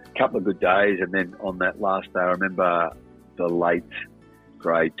had a couple of good days, and then on that last day, I remember the late,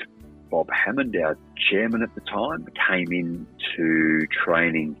 great Bob Hammond, our chairman at the time, came into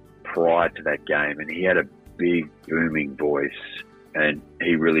training prior to that game, and he had a big, booming voice. And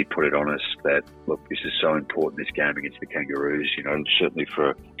he really put it on us that, look, this is so important, this game against the Kangaroos, you know, certainly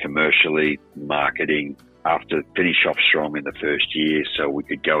for commercially, marketing, after finish off strong in the first year so we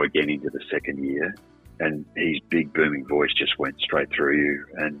could go again into the second year. And his big booming voice just went straight through you.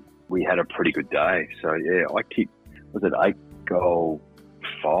 And we had a pretty good day. So, yeah, I kicked, was it 8-goal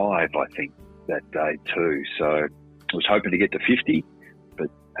 5, I think, that day too. So I was hoping to get to 50, but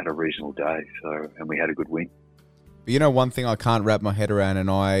had a reasonable day. So, and we had a good win. But you know, one thing I can't wrap my head around, and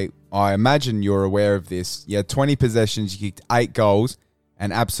I imagine you're aware of this. You had 20 possessions, you kicked 8 goals,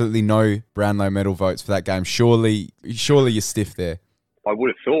 and absolutely no Brownlow medal votes for that game. Surely you're stiff there. I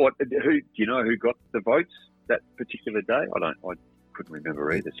would have thought. Do you know who got the votes that particular day? I couldn't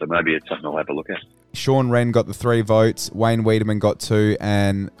remember either. So maybe it's something I'll have a look at. Sean Wren got the 3 votes, Wayne Wiedemann got 2,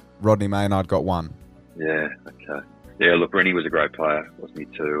 and Rodney Maynard got 1. Yeah, okay. Yeah, look, Rennie was a great player, wasn't he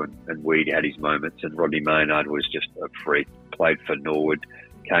too? And Weed had his moments, and Rodney Maynard was just a freak. Played for Norwood,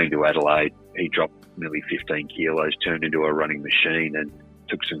 came to Adelaide. He dropped nearly 15 kilos, turned into a running machine, and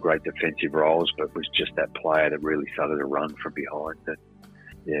took some great defensive roles, but was just that player that really started to run from behind. And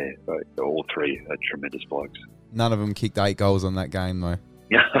yeah, all 3 are tremendous blokes. None of them kicked 8 goals on that game, though.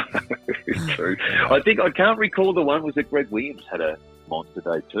 Yeah, true. I can't recall the one. Was that Greg Williams had a monster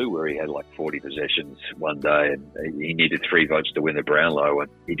day too, where he had like 40 possessions one day, and he needed 3 votes to win the Brownlow, and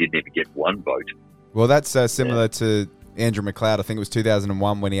he didn't even get 1 vote. Well, that's similar to Andrew McLeod. I think it was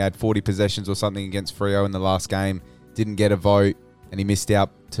 2001 when he had 40 possessions or something against Freo in the last game, didn't get a vote, and he missed out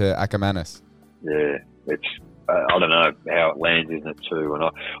to Ackermanis. Yeah, it's I don't know how it lands, isn't it too? And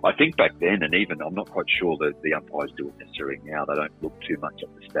I think back then, and even I'm not quite sure that the umpires do it necessarily now. They don't look too much at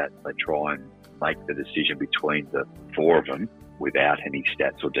the stats. They try and make the decision between the 4 of them without any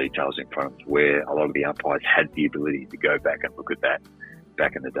stats or details in front of them, where a lot of the umpires had the ability to go back and look at that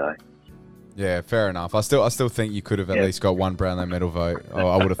back in the day. Yeah, fair enough. I still think you could have at least got 1 Brownlow medal vote.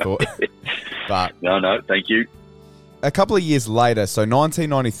 I would have thought. But no, thank you. A couple of years later, so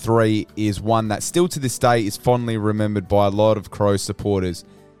 1993 is one that still to this day is fondly remembered by a lot of Crows supporters.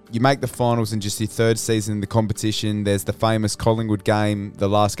 You make the finals in just your 3rd season in the competition. There's the famous Collingwood game, the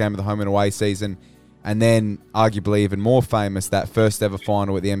last game of the home and away season. And then, arguably even more famous, that first ever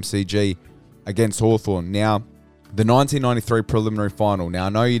final at the MCG against Hawthorn. Now, the 1993 preliminary final. Now, I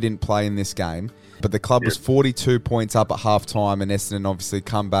know you didn't play in this game, but the club was 42 points up at halftime, and Essendon obviously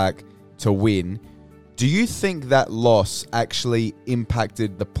come back to win. Do you think that loss actually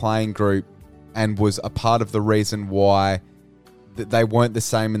impacted the playing group and was a part of the reason why they weren't the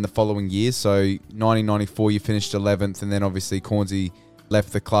same in the following years? So, 1994, you finished 11th, and then obviously Cornsey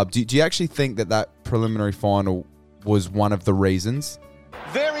left the club. Do you actually think that preliminary final was one of the reasons?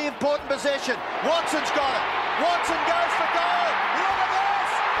 Very important possession. Watson's got it. Watson goes for goal. Look at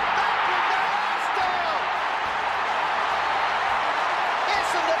this. That down.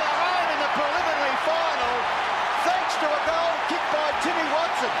 Essendon are home in the preliminary final thanks to a goal kicked by Timmy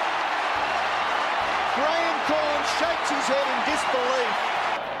Watson. Graham Corn shakes his head in disbelief.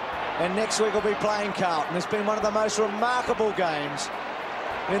 And next week we'll be playing Carlton. It's been one of the most remarkable games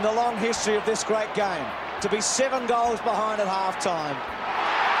in the long history of this great game. To be 7 goals behind at halftime.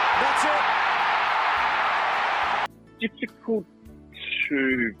 That's it. Difficult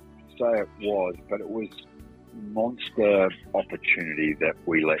to say it was, but it was a monster opportunity that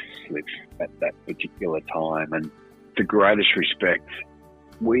we let slip at that particular time. And the greatest respect,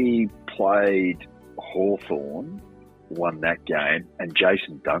 we played Hawthorn, won that game, and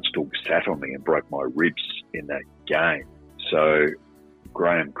Jason Dunstall sat on me and broke my ribs in that game. So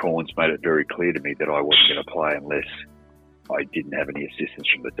Graham Corns made it very clear to me that I wasn't going to play unless I didn't have any assistance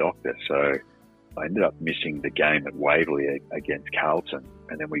from the doctor. So I ended up missing the game at Waverley against Carlton,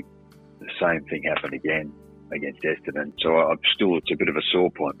 and then the same thing happened again against Essendon. So it's a bit of a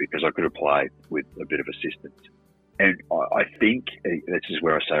sore point because I could have played with a bit of assistance. And I think, this is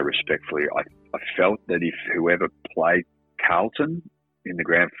where I say respectfully, I felt that if whoever played Carlton in the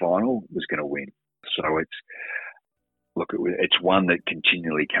grand final was going to win. So it's one that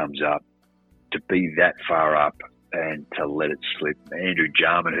continually comes up. To be that far up and to let it slip. Andrew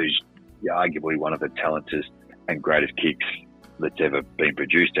Jarman, who's arguably one of the talented and greatest kicks that's ever been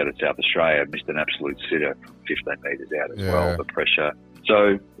produced out of South Australia, missed an absolute sitter from 15 metres out as well, the pressure.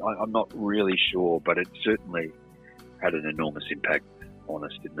 So I'm not really sure, but it certainly had an enormous impact on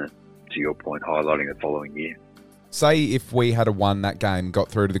us, didn't it? To your point, highlighting the following year. Say if we had won that game, got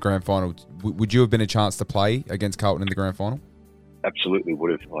through to the grand final, would you have been a chance to play against Carlton in the grand final? Absolutely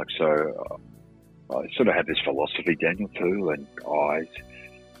would have. I sort of had this philosophy, Daniel, too, and eyes,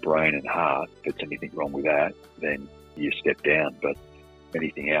 brain and heart. If there's anything wrong with that, then you step down. But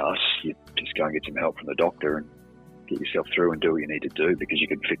anything else, you just go and get some help from the doctor and get yourself through and do what you need to do, because you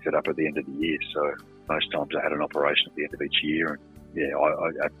can fix it up at the end of the year. So most times I had an operation at the end of each year, and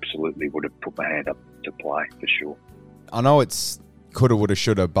I absolutely would have put my hand up to play for sure. I know it's coulda, woulda,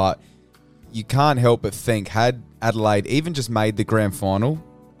 shoulda, but you can't help but think, had Adelaide even just made the grand final,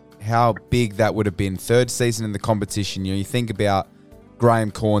 how big that would have been. Third season in the competition. You think about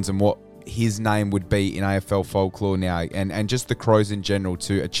Graham Corns and what his name would be in AFL folklore now, and just the Crows in general,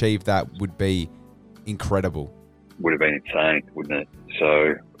 to achieve that would be incredible. Would have been insane, wouldn't it?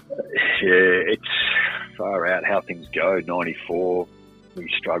 So, it's far out how things go. 94, we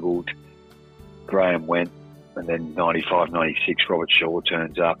struggled. Graham went, and then 95, 96, Robert Shaw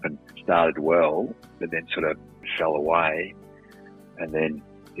turns up and started well, but then sort of fell away. And then,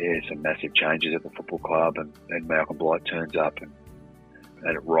 some massive changes at the football club, and Malcolm Blight turns up, and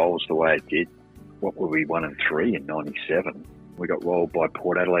it rolls the way it did. What were we, 1-3 in 97? We got rolled by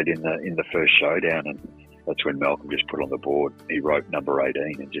Port Adelaide in the first showdown, and that's when Malcolm just put on the board. He wrote number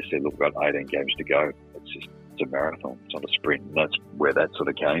 18 and just said, look, we've got 18 games to go. It's a marathon. It's not a sprint. And that's where that sort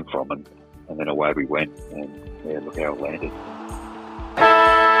of came from. And then away we went, and look how it landed.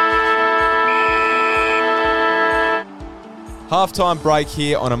 Halftime break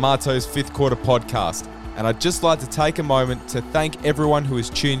here on Amato's Fifth Quarter podcast. And I'd just like to take a moment to thank everyone who has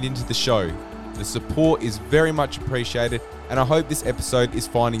tuned into the show. The support is very much appreciated, and I hope this episode is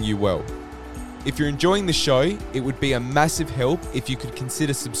finding you well. If you're enjoying the show, it would be a massive help if you could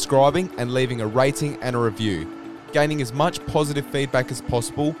consider subscribing and leaving a rating and a review. Gaining as much positive feedback as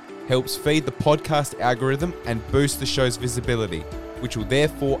possible helps feed the podcast algorithm and boost the show's visibility, which will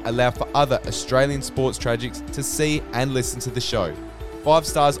therefore allow for other Australian sports tragics to see and listen to the show. 5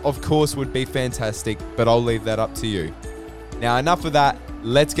 stars, of course, would be fantastic, but I'll leave that up to you. Now, enough of that.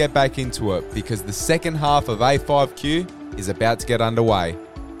 Let's get back into it, because the second half of A5Q is about to get underway.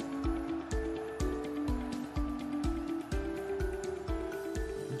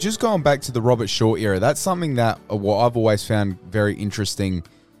 Just going back to the Robert Shaw era, that's something that I've always found very interesting.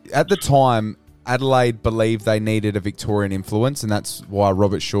 At the time, Adelaide believed they needed a Victorian influence, and that's why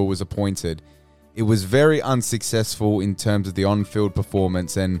Robert Shaw was appointed. It was very unsuccessful in terms of the on-field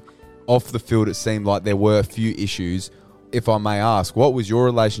performance, and off the field it seemed like there were a few issues. If I may ask, what was your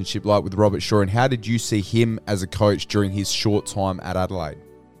relationship like with Robert Shaw, and how did you see him as a coach during his short time at Adelaide?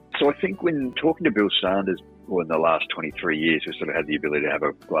 So I think when talking to Bill Sanders, in the last 23 years, we sort of had the ability to have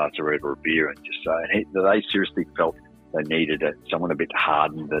a glass of red or a beer and just say, they seriously felt they needed someone a bit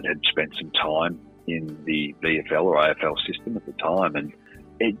hardened that had spent some time in the VFL or AFL system at the time. And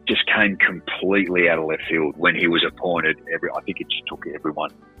it just came completely out of left field when he was appointed. I think it just took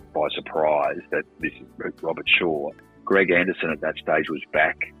everyone by surprise that this is Robert Shaw. Greg Anderson at that stage was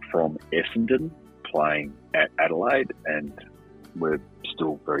back from Essendon playing at Adelaide, and we're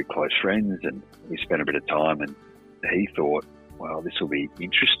still very close friends, and we spent a bit of time, and he thought, well, this will be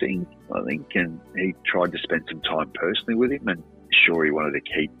interesting, I think, and he tried to spend some time personally with him, and sure, he wanted to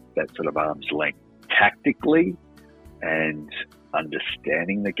keep that sort of arm's length. Tactically and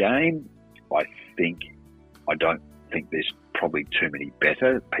understanding the game, I don't think there's probably too many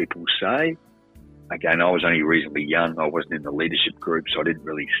better, people say. Again, I was only reasonably young. I wasn't in the leadership group, so I didn't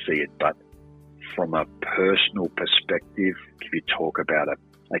really see it. But from a personal perspective, if you talk about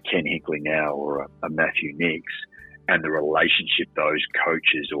a Ken Hinkley now or a Matthew Nicks and the relationship those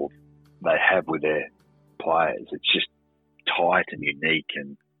coaches or they have with their players, it's just tight and unique.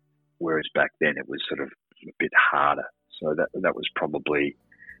 And whereas back then it was sort of a bit harder. So that was probably,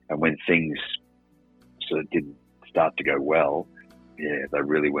 and when things sort of didn't start to go well, they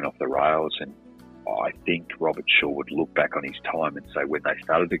really went off the rails. And I think Robert Shaw would look back on his time and say when they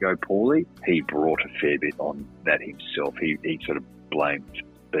started to go poorly, he brought a fair bit on that himself. He sort of blamed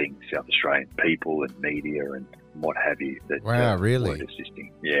being South Australian people and media and what have you that really weren't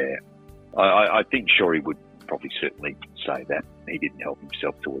assisting. Yeah. I think Shaw would probably certainly say that. He didn't help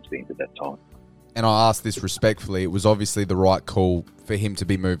himself towards the end of that time. And I ask this respectfully, it was obviously the right call for him to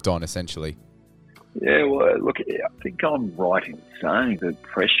be moved on, essentially. Yeah, well, look, I think I'm right in saying the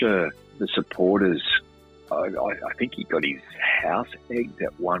pressure the supporters I think he got his house egged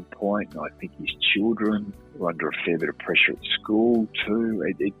at one point, and I think his children were under a fair bit of pressure at school too.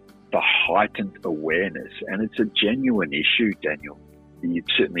 The heightened awareness, and it's a genuine issue, Daniel. You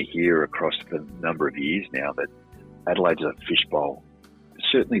certainly hear across the number of years now that Adelaide's a fishbowl.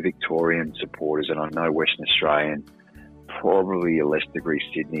 Certainly Victorian supporters, and I know Western Australian, probably a less degree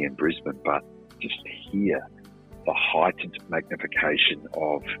Sydney and Brisbane, but just here, the heightened magnification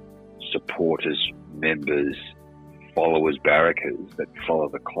of supporters, members, followers, barakers that follow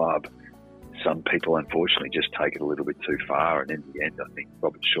the club. Some people, unfortunately, just take it a little bit too far, and in the end, I think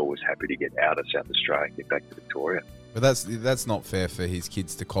Robert Shaw was happy to get out of South Australia and get back to Victoria. But that's not fair for his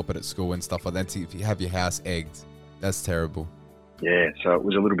kids to cop it at school and stuff like that. If you have your house egged, that's terrible. Yeah, so it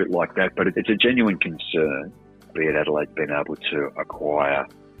was a little bit like that, but it's a genuine concern, be it Adelaide being able to acquire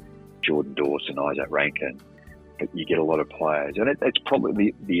Jordan Dawson, Isaac Rankin, but you get a lot of players. And it's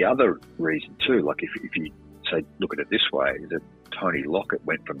probably the other reason too, like if you say, look at it this way, is that Tony Lockett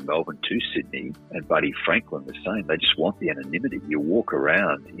went from Melbourne to Sydney, and Buddy Franklin the same. They just want the anonymity. You walk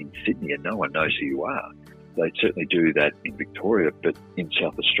around in Sydney and no one knows who you are. They certainly do that in Victoria, but in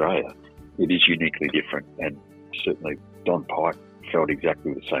South Australia, it is uniquely different. And certainly Don Pike felt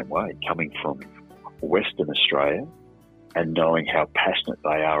exactly the same way, coming from Western Australia and knowing how passionate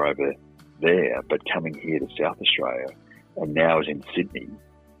they are over there, but coming here to South Australia and now is in Sydney.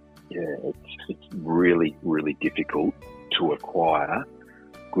 Yeah, it's really, really difficult to acquire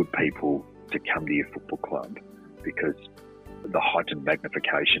good people to come to your football club because the heightened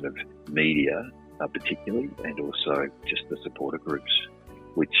magnification of media, particularly, and also just the supporter groups,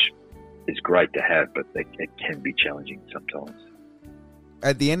 which is great to have, but it can be challenging sometimes.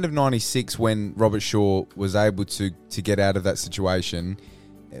 At the end of 96, when Robert Shaw was able to get out of that situation,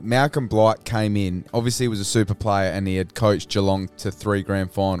 Malcolm Blight came in. Obviously, he was a super player and he had coached Geelong to 3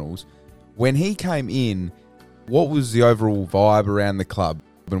 grand finals. When he came in, what was the overall vibe around the club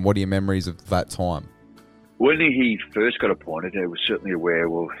and what are your memories of that time? When he first got appointed, I was certainly aware,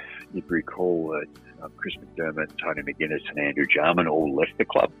 well, you'd recall that Chris McDermott, Tony McGuinness and Andrew Jarman all left the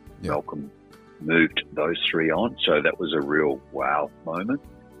club. Yep. Malcolm moved those 3 on, so that was a real wow moment.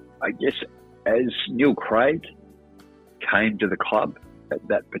 I guess as Neil Craig came to the club at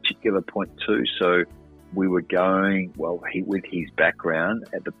that particular point too, so we were going, well, with his background,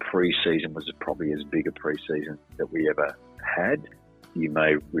 at the pre-season was probably as big a pre-season that we ever had. You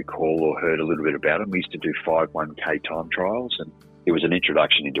may recall or heard a little bit about him. We used to do 5 1K time trials, and it was an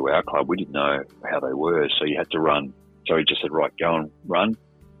introduction into our club. We didn't know how they were, so you had to run. So he just said, right, go and run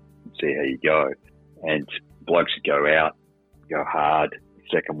and see how you go. And blokes would go out, go hard.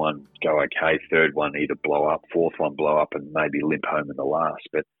 Second one, go okay. Third one, either blow up. Fourth one, blow up and maybe limp home in the last.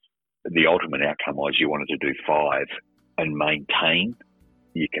 But the ultimate outcome was you wanted to do 5 and maintain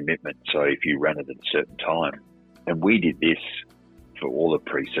your commitment. So if you ran it at a certain time, and we did this for all of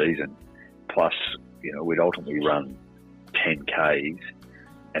pre-season, plus, we'd ultimately run 10 Ks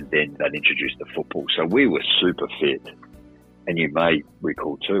and then that introduced the football. So we were super fit. And you may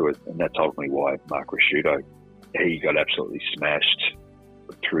recall too, and that's ultimately why Mark Rasciuto, he got absolutely smashed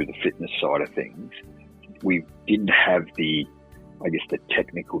through the fitness side of things. We didn't have the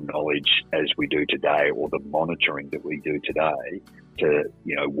technical knowledge as we do today, or the monitoring that we do today to,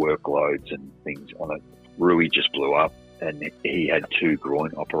 workloads and things on it. Rui just blew up and he had 2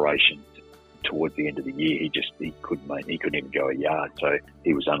 groin operations towards the end of the year. He couldn't even go a yard. So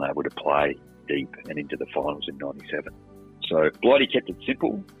he was unable to play deep and into the finals in 97. So Blighty kept it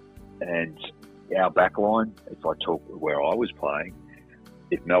simple, and our backline, if I talk where I was playing,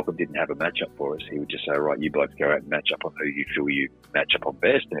 if Malcolm didn't have a matchup for us, he would just say, right, you blokes go out and match up on who you feel you match up on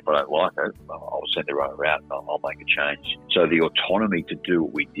best, and if I don't like it, I'll send the runner out and I'll make a change. So the autonomy to do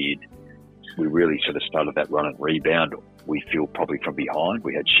what we did, we really sort of started that run and rebound. We feel probably from behind.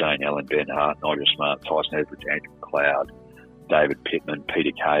 We had Shane Allen, Ben Hart, Nigel Smart, Tyson Edwards, Andrew McLeod, David Pittman,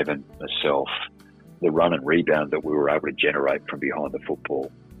 Peter Caven, myself. The run and rebound that we were able to generate from behind the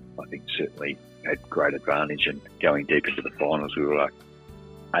football, I think certainly had great advantage. And going deep into the finals, we were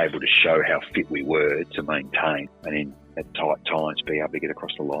able to show how fit we were to maintain and at tight times be able to get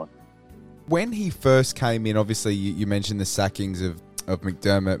across the line. When he first came in, obviously you mentioned the sackings of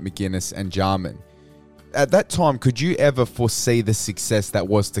McDermott, McGuinness and Jarman. At that time, could you ever foresee the success that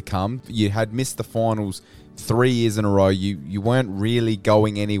was to come? You had missed the finals 3 years in a row. You weren't really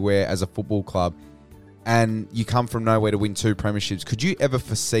going anywhere as a football club. And you come from nowhere to win 2 premierships. Could you ever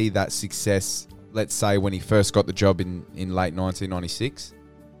foresee that success, let's say, when he first got the job in late 1996?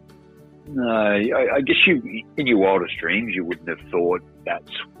 No, I guess in your wildest dreams, you wouldn't have thought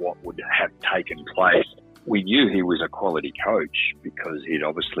that's what would have taken place. We knew he was a quality coach because he'd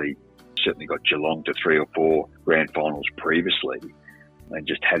obviously certainly got Geelong to 3 or 4 grand finals previously and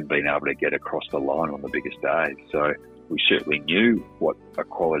just hadn't been able to get across the line on the biggest days. So we certainly knew what a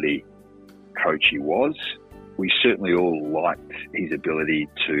quality coach he was. We certainly all liked his ability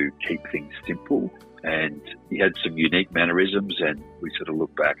to keep things simple, and he had some unique mannerisms, and we sort of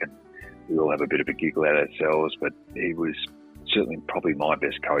look back and we all have a bit of a giggle at ourselves, but he was certainly probably my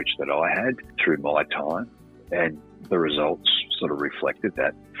best coach that I had through my time, and the results sort of reflected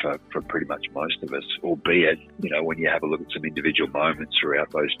that for pretty much most of us, albeit, when you have a look at some individual moments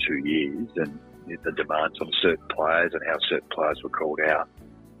throughout those 2 years and the demands on certain players and how certain players were called out,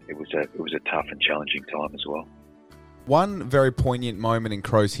 it was a tough and challenging time as well. One very poignant moment in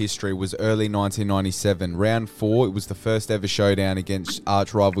Crows history was early 1997, round 4. It was the first ever showdown against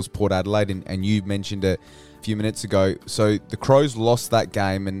arch rivals Port Adelaide, and you mentioned it a few minutes ago. So the Crows lost that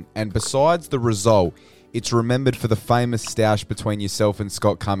game, and besides the result, it's remembered for the famous stoush between yourself and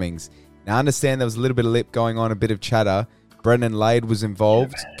Scott Cummings. Now, I understand there was a little bit of lip going on, a bit of chatter. Brendan Lade was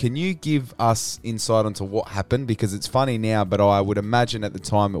involved. Can you give us insight onto what happened? Because it's funny now, but I would imagine at the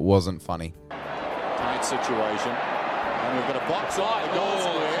time it wasn't funny. Tight situation. And we've got a box on the goal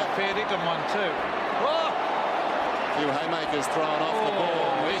square. Fair dinkum one too. Oh! A few haymakers thrown off the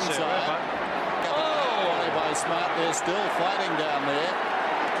ball. Inside. By Smart, they're still fighting down there.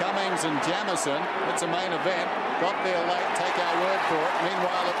 Cummings and Jameson, it's a main event. Got there late, take our word for it.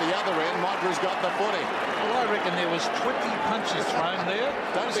 Meanwhile, at the other end, Modra's got the footy. Well, I reckon there was 20 punches thrown there.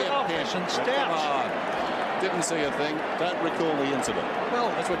 Don't be a pimp. Come on. Didn't see a thing. Don't recall the incident. Well,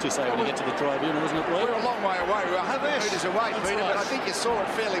 that's what you say when you get to the tribunal, isn't it, Lee? We're a long way away. We're 100 metres away, Peter, but I think you saw it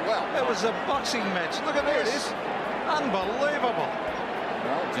fairly well. It was a boxing match. Look at this. It is. Unbelievable.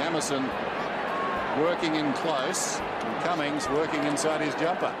 Well, Jameson working in close, and Cummings working inside his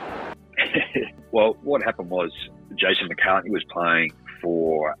jumper. Well, what happened was Jason McCartney was playing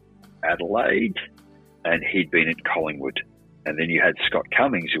for Adelaide, and he'd been at Collingwood. And then you had Scott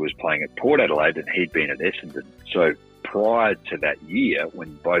Cummings, who was playing at Port Adelaide, and he'd been at Essendon. So prior to that year,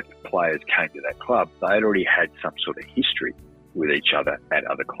 when both players came to that club, they had already had some sort of history with each other at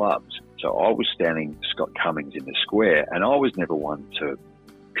other clubs. So I was standing Scott Cummings in the square, and I was never one to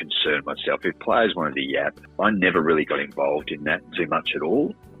concern myself. If players wanted to yap, I never really got involved in that too much at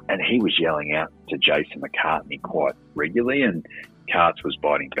all. And he was yelling out to Jason McCartney quite regularly, and Carts was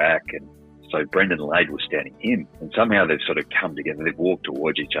biting back, and so Brendan Lade was standing him. And somehow they've sort of come together, they've walked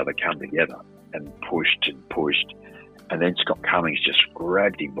towards each other, come together and pushed. And then Scott Cummings just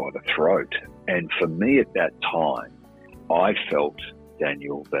grabbed him by the throat. And for me at that time, I felt,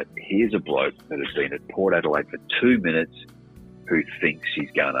 Daniel, that here's a bloke that has been at Port Adelaide for 2 minutes who thinks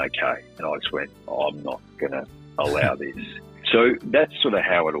he's going okay. And I just went, I'm not going to allow this. So that's sort of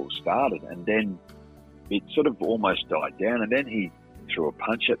how it all started. And then it sort of almost died down. And then he threw a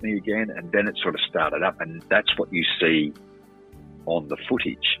punch at me again. And then it sort of started up. And that's what you see on the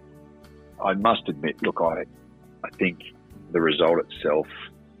footage. I must admit, look, I think the result itself,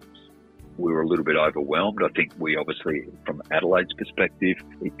 we were a little bit overwhelmed. I think we obviously, from Adelaide's perspective,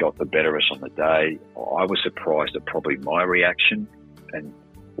 it got the better of us on the day. I was surprised at probably my reaction and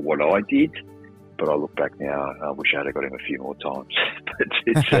what I did. But I look back now, I wish I had got him a few more times. But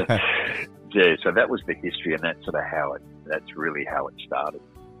it's, yeah, so that was the history, and that's sort of that's really how it started.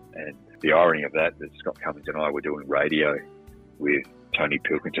 And the irony of that Scott Cummings and I were doing radio with Tony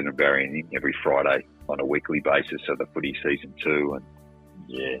Pilkington and Barry and every Friday on a weekly basis of the footy season 2. And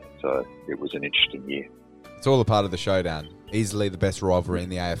yeah, so it was an interesting year. It's all a part of the showdown. Easily the best rivalry in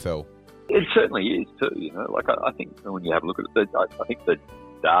the AFL. It certainly is too, Like I think when you have a look at it, I think the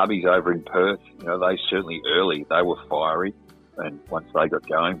derbies over in Perth, they certainly early, they were fiery, and once they got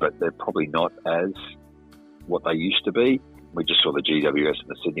going, but they're probably not as what they used to be. We just saw the GWS and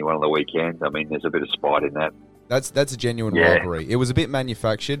the Sydney one on the weekend. I mean, there's a bit of spite in that. That's a genuine rivalry. It was a bit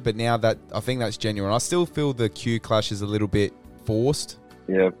manufactured, but now that I think that's genuine. I still feel the Q clash is a little bit forced.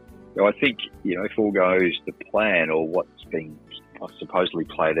 Yeah, I think if all goes to plan, or what's being supposedly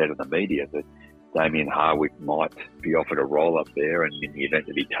played out in the media, that Damien Harwick might be offered a role up there, and in the event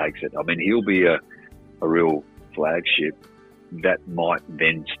that he takes it, I mean, he'll be a real flagship. That might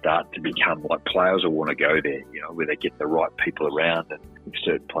then start to become like players will want to go there, where they get the right people around, and if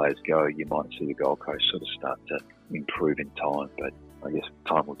certain players go, you might see the Gold Coast sort of start to improve in time, but I guess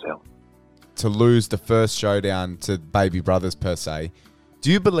time will tell. To lose the first showdown to baby brothers per se,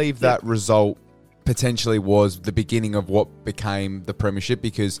 do you believe that result potentially was the beginning of what became the premiership?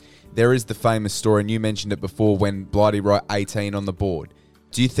 Because there is the famous story, and you mentioned it before, when Blighty wrote 18 on the board.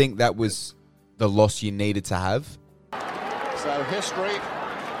 Do you think that was the loss you needed to have? So history,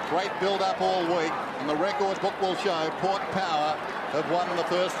 great build-up all week, and the record book will show Port Power have won the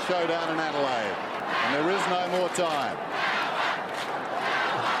first showdown in Adelaide. And there is no more time.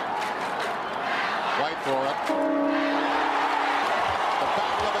 Wait for it. The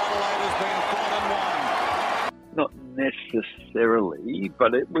Battle of Adelaide has been fought and won. Not necessarily,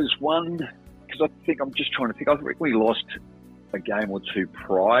 but it was one, because I think I think we lost a game or two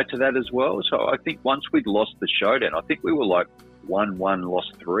prior to that as well. So I think once we'd lost the showdown, I think we were like 1-1,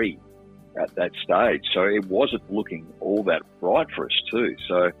 lost 3 at that stage. So it wasn't looking all that bright for us too.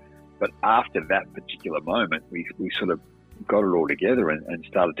 So, but after that particular moment, we sort of got it all together and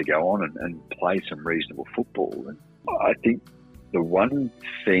started to go on and play some reasonable football. And I think the one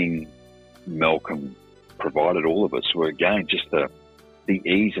thing Malcolm provided all of us were, again, just the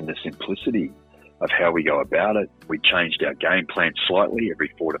ease and the simplicity of how we go about it. We changed our game plan slightly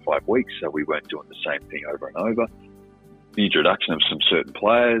every 4 to 5 weeks, so we weren't doing the same thing over and over. The introduction of some certain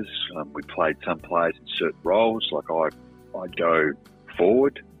players, we played some players in certain roles, like I'd go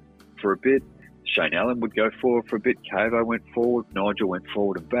forward for a bit, Shane Allen would go forward for a bit, Cavo went forward, Nigel went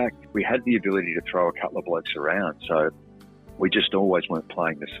forward and back. We had the ability to throw a couple of blokes around, so we just always weren't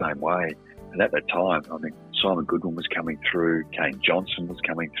playing the same way. And at that time, I mean, Simon Goodwin was coming through, Kane Johnson was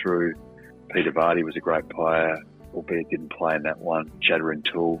coming through, Peter Vardy was a great player, albeit didn't play in that one, Chatter and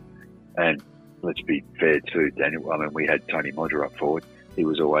Toole. And let's be fair too, Daniel, I mean, we had Tony Modra up forward. He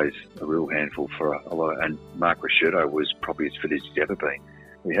was always a real handful for a lot, and Mark Rasciuto was probably as fit as he's ever been.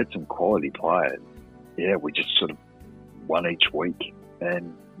 We had some quality players. Yeah, we just sort of won each week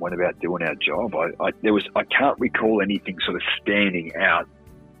and went about doing our job. I can't recall anything sort of standing out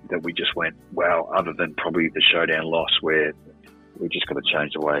that we just went, wow, other than probably the showdown loss where we just got to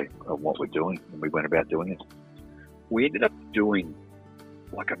change the way of what we're doing, and we went about doing it. We ended up doing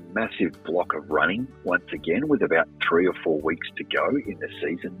like a massive block of running once again with about 3 or 4 weeks to go in the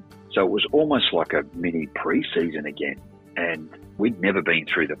season. So it was almost like a mini pre-season again. And we'd never been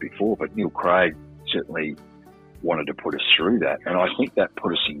through that before, but Neil Craig certainly wanted to put us through that. And I think that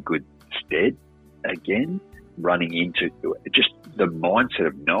put us in good stead again, running into just the mindset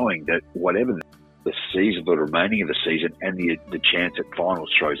of knowing that whatever the season, the remaining of the season and the chance at finals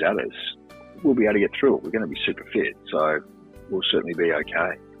throws at us, we'll be able to get through it. We're going to be super fit, so we'll certainly be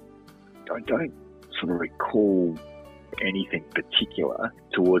okay. I don't sort of recall anything particular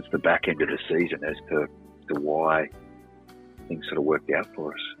towards the back end of the season as to why things sort of worked out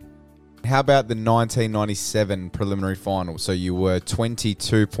for us. How about the 1997 preliminary final? So you were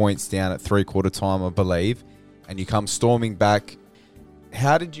 22 points down at three-quarter time, I believe, and you come storming back.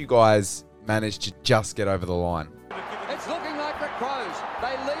 How did you guys manage to just get over the line? It's looking like the Crows.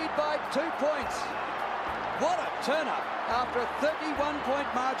 They lead by 2 points. What a turn-up after a 31-point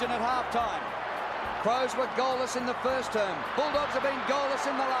margin at half-time. Crows were goalless in the first term. Bulldogs have been goalless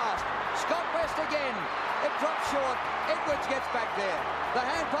in the last. Scott West again. It drops short. Edwards gets back there. The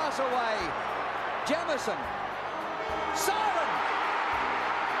hand pass away. Jameson. Siren.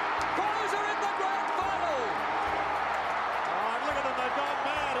 Crows are in the grand final. Oh, look at them. They've gone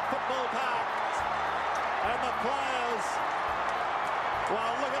mad at Football Park. And the players,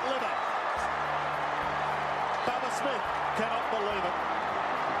 well, look at Liver. Bubba Smith cannot believe it.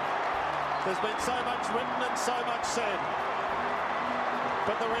 There's been so much written and so much said.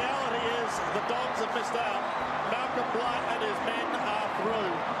 But the reality is the Dogs have missed out. Malcolm Blight and his men are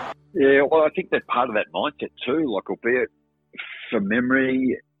through. Yeah, well, I think they're part of that mindset too. Like, albeit from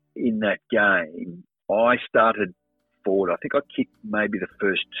memory in that game, I started forward. I think I kicked maybe the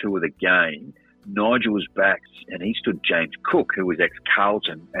first 2 of the game. Nigel was back and he stood James Cook, who was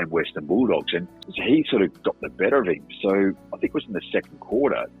ex-Carlton and Western Bulldogs, and he sort of got the better of him. So I think it was in the second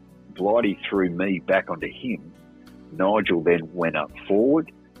quarter, Blighty threw me back onto him. Nigel then went up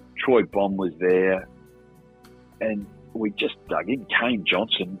forward. Troy Bomb was there. And we just dug in. Kane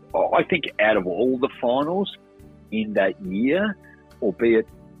Johnson, I think out of all the finals in that year, albeit,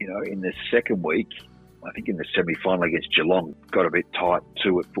 in the second week, I think in the semi-final against Geelong, got a bit tight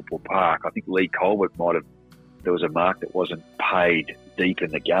too at Football Park. I think Lee Colbert there was a mark that wasn't paid deep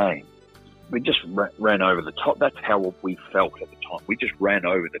in the game. We just ran over the top. That's how we felt at the time. We just ran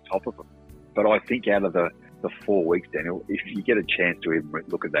over the top of them. But I think out of the 4 weeks, Daniel, if you get a chance to even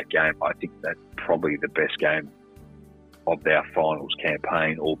look at that game, I think that's probably the best game of our finals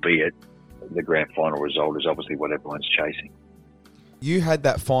campaign, albeit the grand final result is obviously what everyone's chasing. You had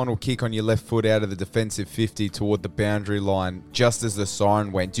that final kick on your left foot out of the defensive 50 toward the boundary line just as the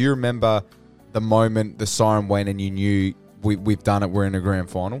siren went. Do you remember the moment the siren went and you knew we've done it, we're in a grand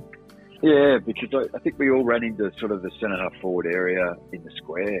final? Yeah, because I think we all ran into sort of the centre-half forward area in the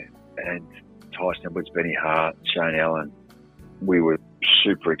square, and Tyson Edwards, Benny Hart, Shane Allen, we were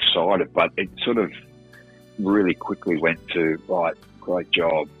super excited, but it sort of, really quickly went to, right, great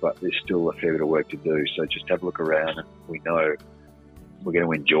job, but there's still a fair bit of work to do. So just have a look around, and we know we're going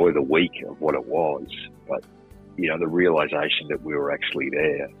to enjoy the week of what it was. But, the realisation that we were actually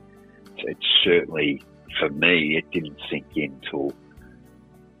there, it's certainly, for me, it didn't sink in till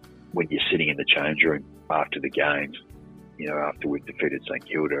when you're sitting in the change room after the game, after we've defeated St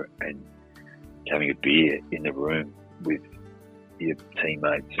Kilda, and having a beer in the room with your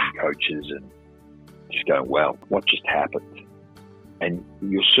teammates and coaches and just going, wow, what just happened? And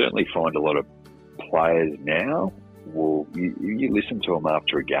you'll certainly find a lot of players now, you listen to them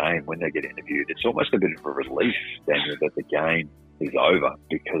after a game when they get interviewed, it's almost a bit of a relief, Daniel, that the game is over,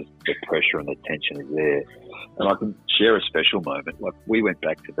 because the pressure and the tension is there. And I can share a special moment. Like, we went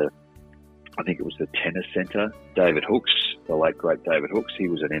back to I think it was the tennis centre, David Hooks, the late great David Hooks. He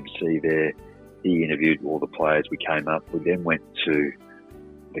was an MC there. He interviewed all the players. We came up. We then went to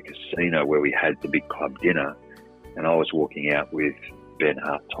the casino where we had the big club dinner, and I was walking out with Ben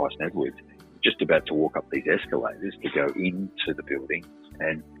Hart, Tyson Edwards, just about to walk up these escalators to go into the building,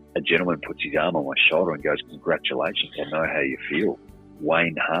 and a gentleman puts his arm on my shoulder and goes, "Congratulations, I know how you feel.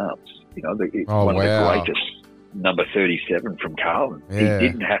 Wayne Harms, one of the greatest, number 37 from Carlton." Yeah. He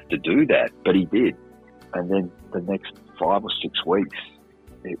didn't have to do that, but he did. And then the next 5 or 6 weeks,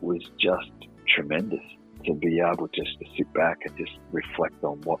 it was just tremendous to be able just to sit back and just reflect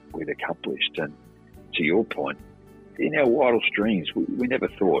on what we'd accomplished. And to your point, in our wildest dreams, we never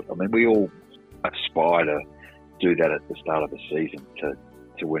thought, we all aspire to do that at the start of the season,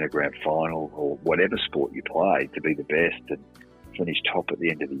 to win a grand final or whatever sport you play, to be the best and finish top at the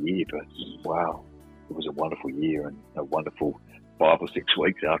end of the year. But wow, it was a wonderful year and a wonderful 5 or 6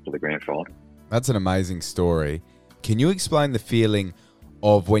 weeks after the grand final. That's an amazing story. Can you explain the feeling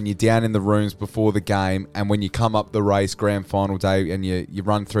of when you're down in the rooms before the game and when you come up the race grand final day and you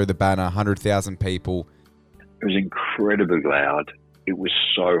run through the banner, 100,000 people? It was incredibly loud. It was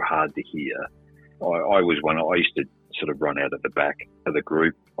so hard to hear. I used to sort of run out at the back of the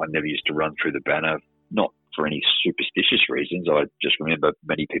group. I never used to run through the banner, not for any superstitious reasons. I just remember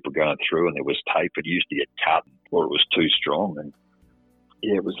many people going through and there was tape and used to get cut or it was too strong. And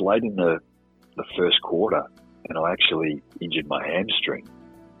yeah, it was late in the first quarter and I actually injured my hamstring.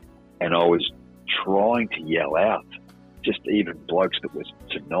 And I was trying to yell out, just even blokes that was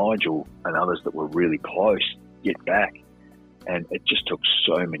to Nigel and others that were really close, get back. And it just took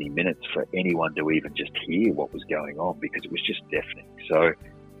so many minutes for anyone to even just hear what was going on because it was just deafening. So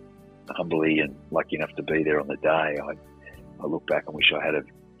humbly and lucky enough to be there on the day, I look back and wish I had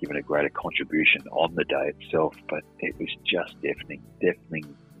given a greater contribution on the day itself, but it was just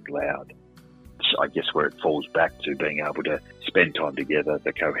deafening loud. So I guess where it falls back to being able to spend time together,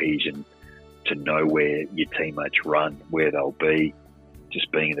 the cohesion, to know where your teammates run, where they'll be, just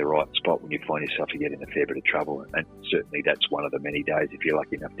being in the right spot when you find yourself to get in a fair bit of trouble. And certainly that's one of the many days, if you're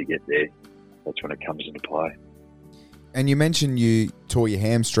lucky enough to get there, that's when it comes into play. And you mentioned you tore your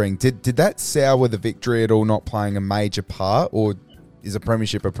hamstring. Did that sour the victory at all, not playing a major part, or is a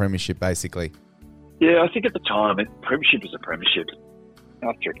premiership basically? Yeah, I think at the time, premiership is a premiership.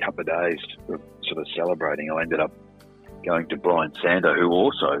 After a couple of days of sort of celebrating, I ended up going to Brian Sander, who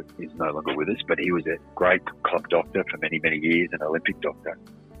also is no longer with us, but he was a great club doctor for many, many years, an Olympic doctor.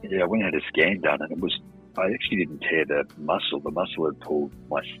 Yeah, I went and had a scan done, and I actually didn't tear the muscle. The muscle had pulled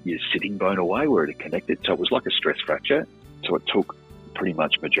my sitting bone away where it had connected, so it was like a stress fracture. So it took pretty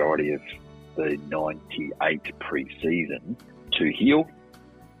much majority of the 98 pre-season to heal,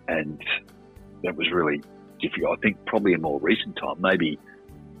 and that was really difficult. I think probably in more recent time, maybe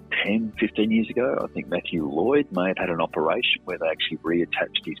 10, 15 years ago, I think Matthew Lloyd may have had an operation where they actually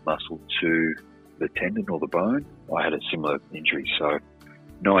reattached his muscle to the tendon or the bone. I had a similar injury. So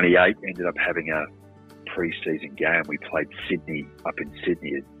 98 ended up having a pre-season game. We played Sydney, up in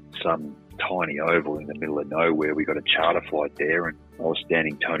Sydney at some tiny oval in the middle of nowhere. We got a charter flight there and I was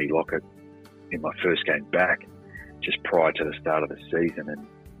standing Tony Lockett in my first game back just prior to the start of the season, and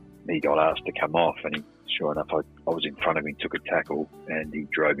he got asked to come off, and sure enough, I was in front of him, took a tackle, and he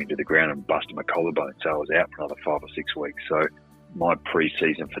drove me to the ground and busted my collarbone. So I was out for another 5 or 6 weeks. So my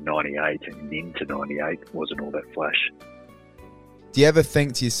pre-season for 98 and into 98 wasn't all that flash. Do you ever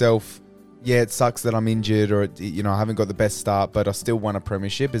think to yourself, yeah, it sucks that I'm injured, or, I haven't got the best start, but I still won a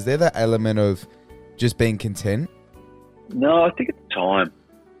premiership? Is there that element of just being content? No, I think at the time,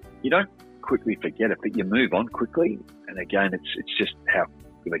 you don't quickly forget it, but you move on quickly. And again, it's just how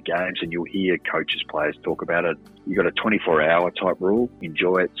the games, and you'll hear coaches, players talk about it. You've got a 24-hour type rule.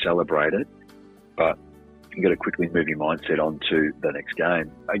 Enjoy it, celebrate it, but you've got to quickly move your mindset on to the next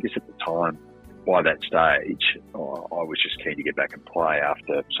game. I guess at the time, by that stage, I was just keen to get back and play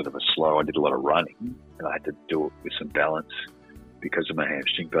after sort of a slow. I did a lot of running, and I had to do it with some balance because of my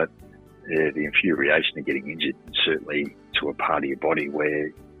hamstring. But the infuriation of getting injured, certainly to a part of your body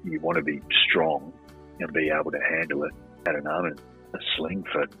where you want to be strong and be able to handle it. I had an arm in a sling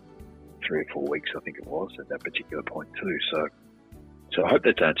for 3 or 4 weeks, I think it was, at that particular point too. So I hope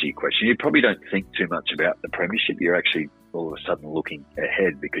that's answered your question. You probably don't think too much about the premiership. You're actually all of a sudden looking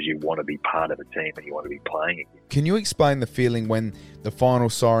ahead because you want to be part of a team and you want to be playing again. Can you explain the feeling when the final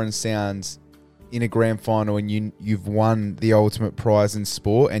siren sounds in a grand final and you've won the ultimate prize in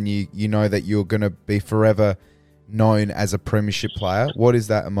sport and you know that you're going to be forever known as a premiership player? What is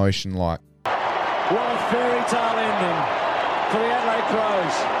that emotion like? What a fairy tale ending for the Adelaide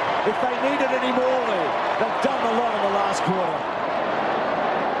Crows. If they needed any more lead, they've done a lot in the last quarter.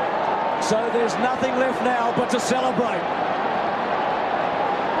 So there's nothing left now but to celebrate.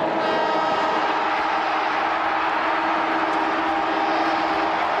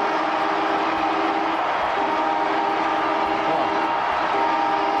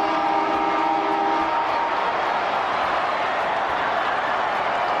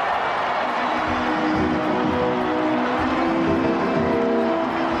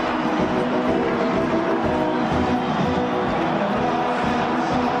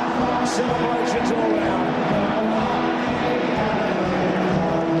 Celebrations all round.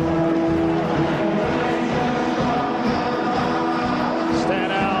 Stan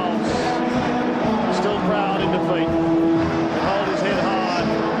Alves, still proud in defeat. Can hold his head high.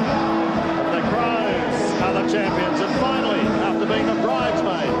 The Crows are the champions. And finally, after being the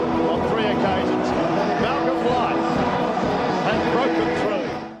bridesmaid on 3 occasions, Malcolm Blight has broken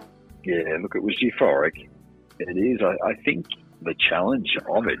through. Yeah, look, it was euphoric. It is. I think the challenge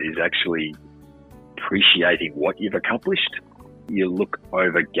of it is actually appreciating what you've accomplished. You look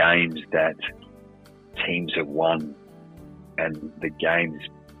over games that teams have won and the game's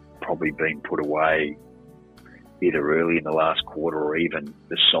probably been put away either early in the last quarter or even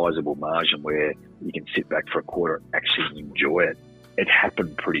the sizable margin where you can sit back for a quarter and actually enjoy it. It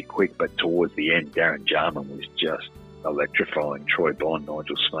happened pretty quick, but towards the end, Darren Jarman was just electrifying. Troy Bond,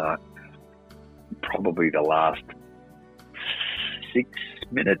 Nigel Smart, probably the last 6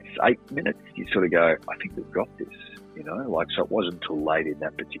 minutes, 8 minutes, you sort of go, I think we've got this, you know? Like, so it wasn't until late in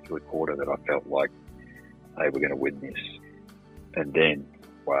that particular quarter that I felt like, hey, we're going to win this. And then,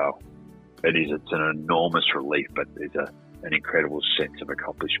 wow, it's an enormous relief, but there's an incredible sense of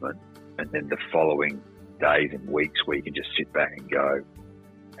accomplishment. And then the following days and weeks where you can just sit back and go,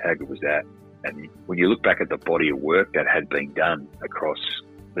 how good was that? And when you look back at the body of work that had been done across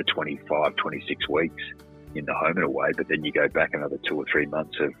the 25, 26 weeks, in the home and away, but then you go back another 2 or 3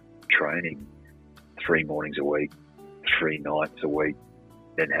 months of training, 3 mornings a week, 3 nights a week,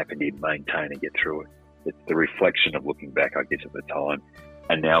 then having to maintain and get through it. It's the reflection of looking back, I guess, at the time,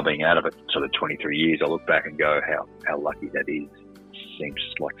 and now being out of it sort of 23 years, I look back and go, how lucky that is. Seems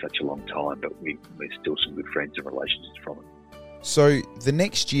like such a long time, but we're still some good friends and relationships from it. So the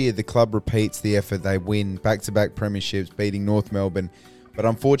next year, the club repeats the effort. They win back-to-back premierships, beating North Melbourne, but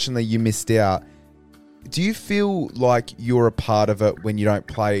unfortunately you missed out. Do you feel like you're a part of it when you don't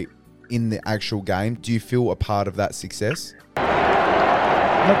play in the actual game? Do you feel a part of that success?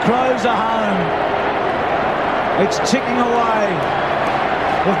 The Crows are home. It's ticking away.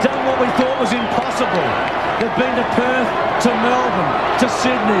 They've done what we thought was impossible. They've been to Perth, to Melbourne, to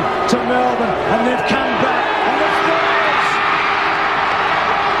Sydney, to Melbourne, and they've come back. And it's theirs!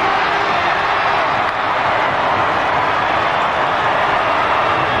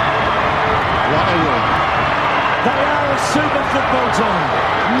 They are a super football team,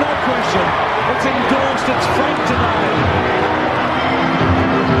 no question. It's endorsed, it's franked today.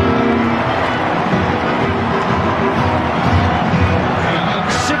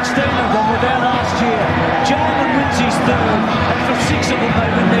 16 of them were there last year. Jarman wins his third, and for 6 of them they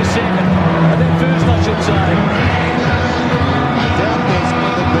win their second. And their first, I should say. I doubt there's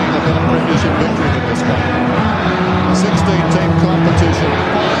ever been a better premiership victory than this one. 16-team competition,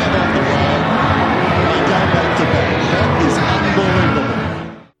 5 on the road. They go back to back. That is unbelievable.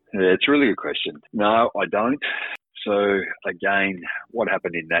 Yeah, it's a really good question. No, I don't. So, again, what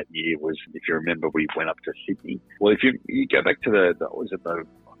happened in that year was, if you remember, we went up to Sydney. Well, if you go back to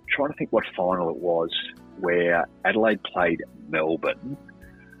I'm trying to think what final it was, where Adelaide played Melbourne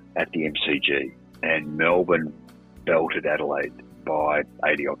at the MCG, and Melbourne belted Adelaide by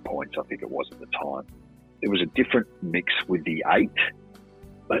 80-odd points, I think it was at the time. There was a different mix with the 8,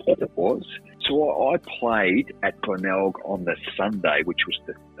 I think it was. So I played at Glenelg on the Sunday, which was,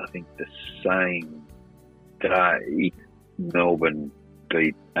 I think, the same day Melbourne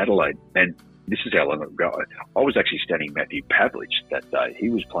beat Adelaide. And this is how long ago. I was actually standing Matthew Pavlich that day. He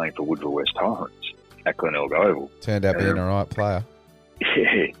was playing for Woodville West Torrens at Glenelg Oval. Turned out being a right player.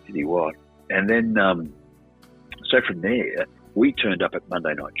 Yeah, he was. And then, so from there, we turned up at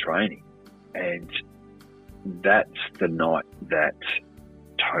Monday night training, and that's the night that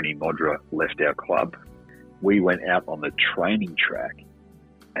Tony Modra left our club. We went out on the training track,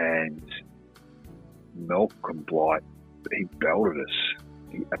 and Malcolm Blight, he belted us.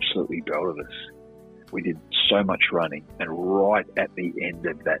 He absolutely belted us. We did so much running, and right at the end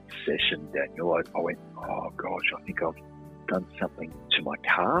of that session, Daniel, I went, oh gosh, I think I've done something to my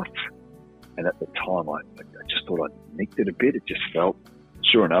calf. And at the time, I just thought I nicked it a bit. It just felt.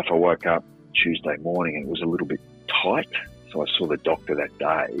 Sure enough, I woke up Tuesday morning and it was a little bit tight. So I saw the doctor that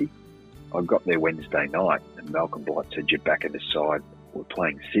day. I got there Wednesday night, and Malcolm Blight said, you're back at the side. We're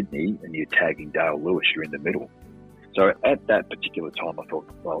playing Sydney and you're tagging Dale Lewis. You're in the middle. So at that particular time, I thought,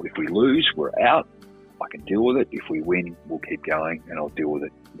 well, if we lose, we're out. I can deal with it. If we win, we'll keep going and I'll deal with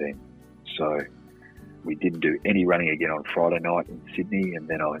it then. So we didn't do any running again on Friday night in Sydney. And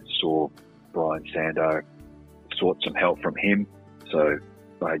then I saw Brian Sando, sought some help from him. So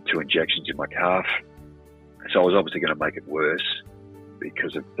I had 2 injections in my calf. So I was obviously going to make it worse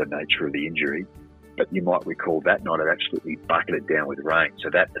because of the nature of the injury. But you might recall that night I absolutely bucketed down with rain. So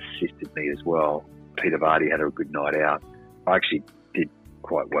that assisted me as well. Peter Vardy had a good night out. I actually did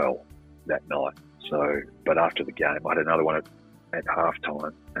quite well that night. So, but after the game, I had another one at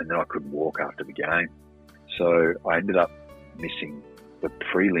halftime, and then I couldn't walk after the game. So I ended up missing the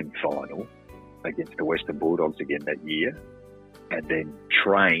prelim final against the Western Bulldogs again that year, and then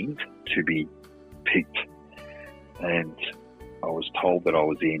trained to be picked. And I was told that I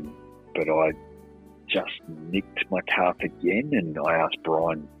was in, but I just nicked my calf again, and I asked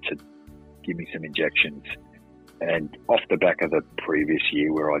Brian to give me some injections. And off the back of the previous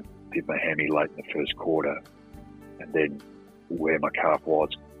year where I did my hammy late in the first quarter, and then where my calf was,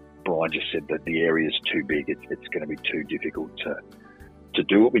 Brian just said that the area's too big. It's going to be too difficult to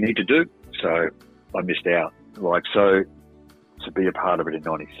do what we need to do. So I missed out. So to be a part of it in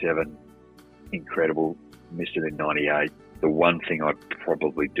 97, incredible. Missed it in 98. The one thing I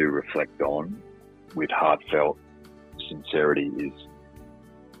probably do reflect on with heartfelt sincerity is,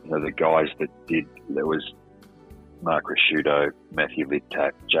 the guys that did, there was Mark Rasciuto, Matthew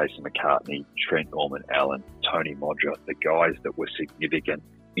Liptak, Jason McCartney, Trent Norman-Allen, Tony Modra, the guys that were significant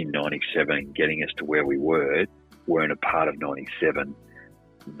in 97 and getting us to where we weren't a part of 97.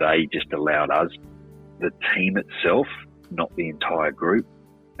 They just allowed us, the team itself, not the entire group,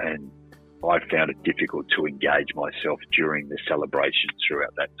 and I found it difficult to engage myself during the celebrations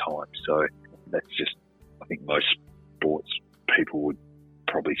throughout that time. So that's just, I think most sports people would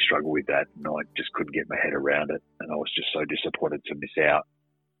probably struggle with that, and I just couldn't get my head around it, and I was just so disappointed to miss out,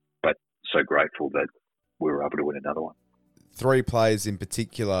 but so grateful that we were able to win another one. 3 players in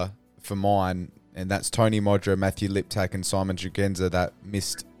particular for mine, and that's Tony Modra, Matthew Liptak and Simon Jugenza, that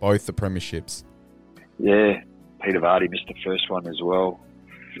missed both the premierships. Yeah, Peter Vardy missed the first one as well.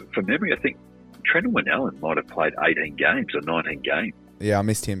 For memory, I think Trent Norman-Allen might have played 18 games or 19 games. Yeah, I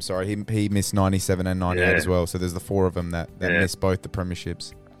missed him, sorry. He missed 97 and 98 as well, so there's the 4 of them that missed both the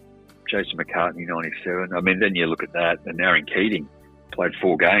premierships. Jason McCartney, 97. I mean, then you look at that, and Aaron Keating played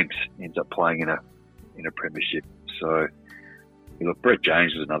 4 games, ends up playing in a premiership. So, you look, Brett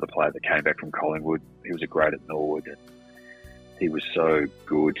James was another player that came back from Collingwood. He was a great at Norwood, and he was so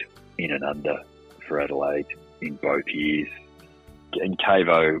good in and under for Adelaide in both years. And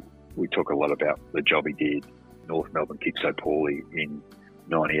Cavo, we talk a lot about the job he did. North Melbourne kicked so poorly in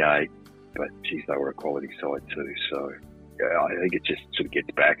 98, but geez, they were a quality side too. So I think it just sort of gets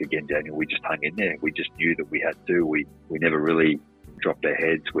back again, Daniel. We just hung in there. We just knew that we had to. We never really dropped our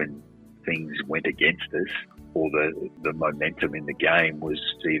heads when things went against us, or the momentum in the game was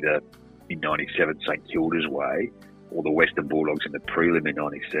either in 97 St Kilda's way, or the Western Bulldogs in the prelim in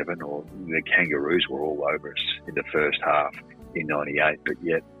 97, or the Kangaroos were all over us in the first half in 98, but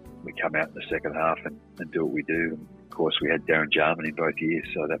yet we come out in the second half and do what we do. And of course, we had Darren Jarman in both years,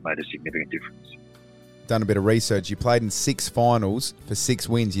 so that made a significant difference. Done a bit of research. You played in 6 finals for 6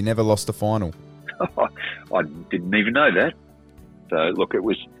 wins. You never lost a final. I didn't even know that. So look, it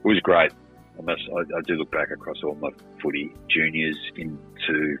was great. I do look back across all my footy juniors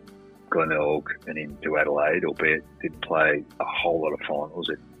into Glenelg and into Adelaide, albeit didn't play a whole lot of finals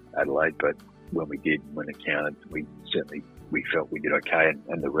at Adelaide, but when we did, when it counted, we certainly felt we did okay,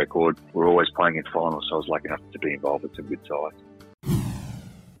 and the record, we're always playing in finals, so I was lucky enough to be involved with some good sides.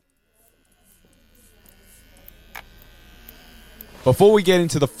 Before we get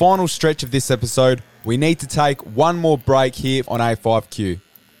into the final stretch of this episode, we need to take one more break here on A5Q.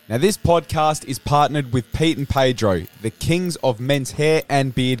 Now, this podcast is partnered with Pete and Pedro, the kings of men's hair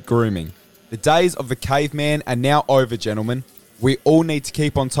and beard grooming. The days of the caveman are now over, gentlemen. We all need to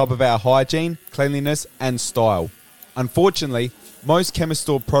keep on top of our hygiene, cleanliness, and style. Unfortunately, most chemist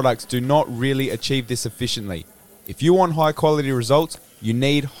store products do not really achieve this efficiently. If you want high quality results, you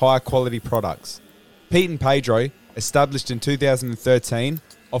need high quality products. Pete and Pedro, established in 2013,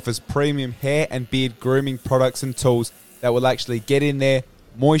 offers premium hair and beard grooming products and tools that will actually get in there,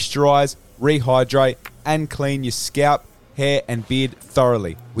 moisturize, rehydrate, and clean your scalp, hair, and beard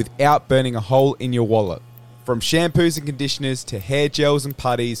thoroughly without burning a hole in your wallet. From shampoos and conditioners to hair gels and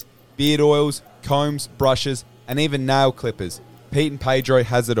putties, beard oils, combs, brushes, and even nail clippers, Pete and Pedro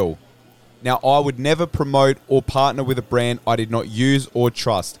has it all. Now, I would never promote or partner with a brand I did not use or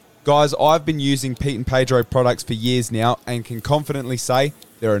trust. Guys, I've been using Pete and Pedro products for years now and can confidently say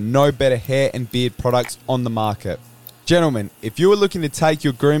there are no better hair and beard products on the market. Gentlemen, if you are looking to take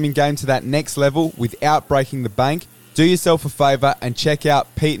your grooming game to that next level without breaking the bank, do yourself a favor and check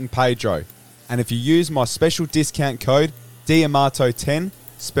out Pete and Pedro. And if you use my special discount code DAMATO10,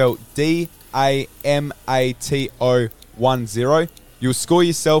 spelled DAMATO10, you'll score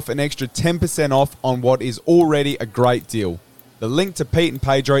yourself an extra 10% off on what is already a great deal. The link to Pete and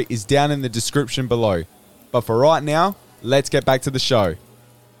Pedro is down in the description below. But for right now, let's get back to the show.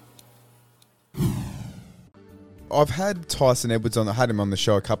 I've had Tyson Edwards on. I had him on the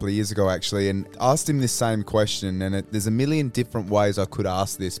show a couple of years ago, actually, and asked him this same question. And there's a million different ways I could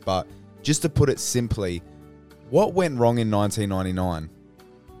ask this, but just to put it simply, what went wrong in 1999?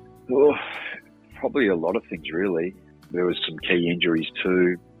 Well, probably a lot of things, really. There was some key injuries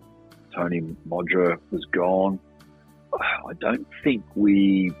too. Tony Modra was gone. I don't think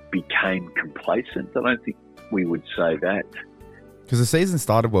we became complacent. I don't think we would say that. Because the season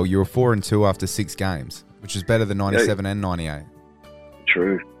started well. You were 4-2 after 6 games, which is better than 97 and 98.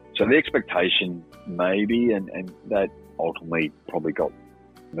 True. So the expectation maybe, and that ultimately probably got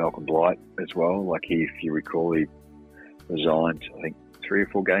Malcolm Blight as well. Like if you recall, he resigned, I think, 3 or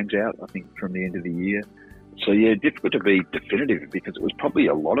 4 games out, I think, from the end of the year. So yeah, difficult to be definitive because it was probably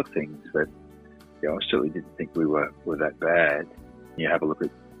a lot of things that, I certainly didn't think we were that bad. You have a look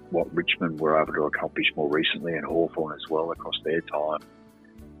at what Richmond were able to accomplish more recently, and Hawthorn as well across their time,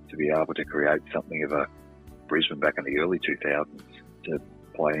 to be able to create something of a Brisbane back in the early 2000s, to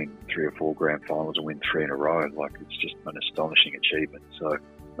playing 3 or 4 grand finals and win 3 in a row. Like, it's just an astonishing achievement. So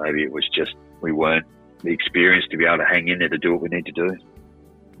maybe it was just we weren't the experience to be able to hang in there to do what we need to do.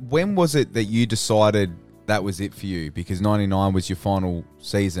 When was it that you decided that was it for you? Because 99 was your final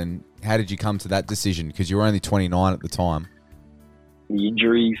season. How did you come to that decision? Because you were only 29 at the time. The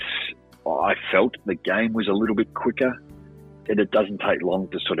injuries, I felt the game was a little bit quicker, and it doesn't take long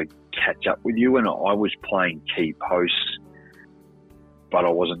to sort of catch up with you. And I was playing key posts, but I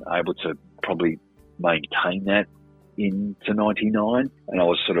wasn't able to probably maintain that into 99. And I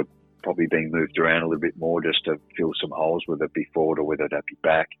was sort of probably being moved around a little bit more just to fill some holes, whether it be forward or whether it be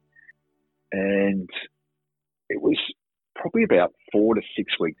back. And it was probably about 4 to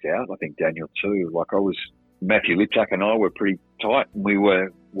 6 weeks out, I think, Daniel, too. Like, Matthew Lipchak and I were pretty tight, and we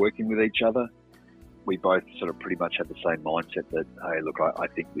were working with each other. We both sort of pretty much had the same mindset that, hey, look, I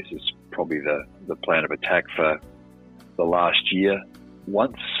think this is probably the plan of attack for the last year.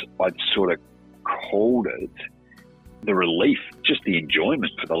 Once I'd sort of called it, the relief, just the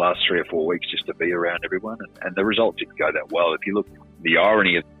enjoyment for the last 3 or 4 weeks just to be around everyone, and the result didn't go that well. If you look, the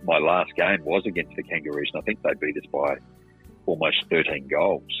irony of my last game was against the Kangaroos, and I think they beat us by almost 13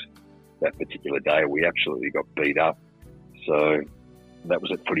 goals that particular day. We absolutely got beat up. So that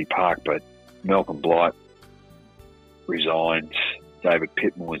was at Footy Park, but Malcolm Blight resigned. David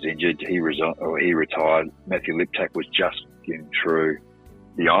Pittman was injured. He retired. Matthew Lipchak was just getting through.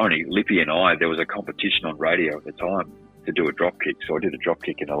 The irony, Lippy and I, there was a competition on radio at the time to do a drop kick. So I did a drop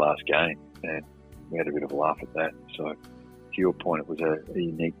kick in the last game, and we had a bit of a laugh at that. So to your point, it was a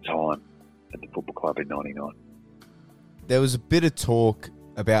unique time at the football club in 99. There was a bit of talk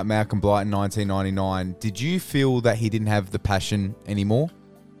about Malcolm Blight in 1999. Did you feel that he didn't have the passion anymore?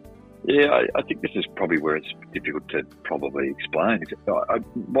 Yeah, I think this is probably where it's difficult to probably explain. It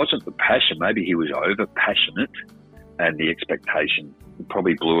wasn't the passion. Maybe he was over-passionate, and the expectation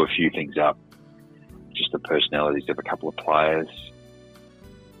probably blew a few things up. Just the personalities of a couple of players,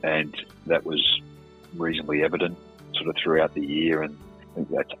 and that was reasonably evident sort of throughout the year, and I think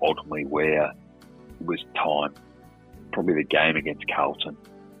that's ultimately where it was time. Probably the game against Carlton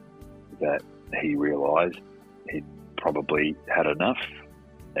that he realised he'd probably had enough,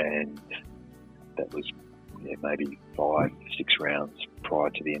 and that was maybe 5-6 rounds prior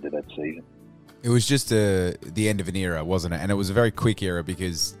to the end of that season. It was just the end of an era, wasn't it? And it was a very quick era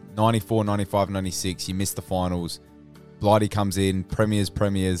because 94, 95, 96, you missed the finals. Blighty comes in,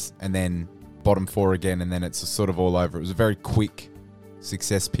 premiers, and then bottom four again, and then it's sort of all over. It was a very quick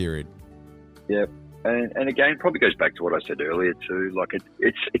success period. Yeah. And again, probably goes back to what I said earlier too. Like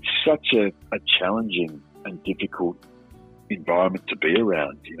it's such a challenging and difficult environment to be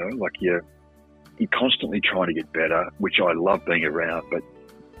around. You know, like you're constantly trying to get better, which I love being around, but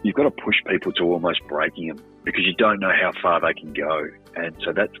you've got to push people to almost breaking them because you don't know how far they can go. And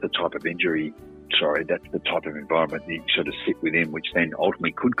so that's the type of that's the type of environment that you sort of sit within, which then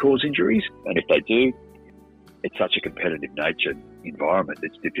ultimately could cause injuries. And if they do, it's such a competitive natured environment,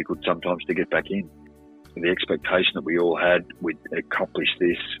 it's difficult sometimes to get back in. The expectation that we all had we'd accomplish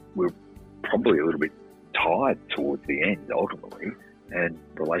this, we're probably a little bit tired towards the end ultimately, and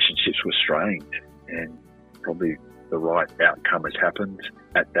relationships were strained, and probably the right outcome has happened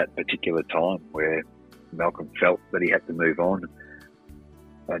at that particular time where Malcolm felt that he had to move on.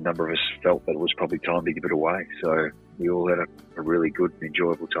 A number of us felt that it was probably time to give it away. So we all had a really good and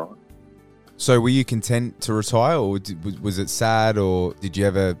enjoyable time. So were you content to retire, or was it sad, or did you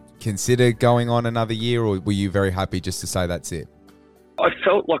ever consider going on another year, or were you very happy just to say that's it? I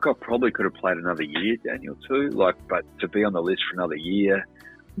felt like I probably could have played another year, Daniel, too. But to be on the list for another year,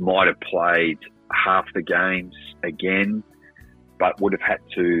 might have played half the games again, but would have had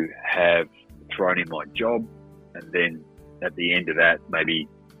to have thrown in my job, and then at the end of that, maybe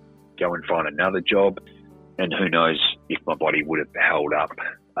go and find another job. And who knows if my body would have held up.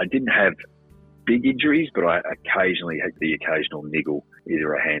 I didn't have big injuries, but I occasionally had the occasional niggle,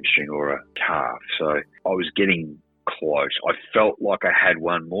 either a hamstring or a calf. So I was getting close. I felt like I had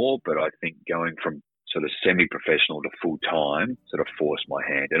one more, but I think going from sort of semi-professional to full-time sort of forced my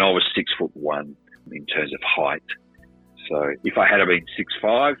hand. And I was 6'1" in terms of height. So if I had been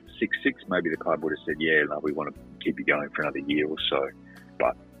 6'5", 6'6", maybe the club would have said, yeah, no, we want to keep you going for another year or so.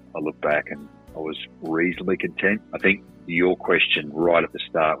 But I look back and I was reasonably content. I think your question right at the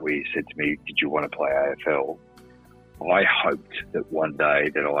start where you said to me, did you want to play AFL? I hoped that one day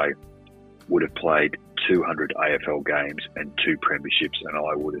that I would have played 200 AFL games and 2 premierships, and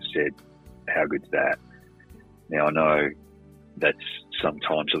I would have said, how good's that? Now, I know that's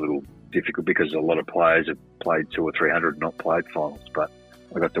sometimes a little difficult because a lot of players have played 200 or 300 and not played finals, but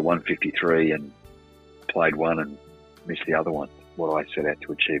I got to 153 and played one and missed the other one. What I set out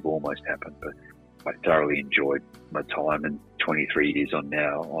to achieve almost happened, but I thoroughly enjoyed my time, and 23 years on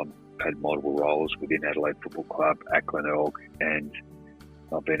now, I've had multiple roles within Adelaide Football Club, at Glenelg, and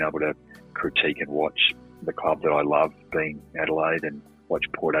I've been able to critique and watch the club that I love, being Adelaide, and watch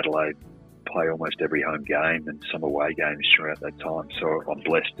Port Adelaide play almost every home game and some away games throughout that time. So I'm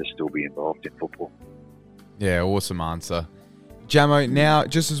blessed to still be involved in football. Yeah, awesome answer. Jamo, now,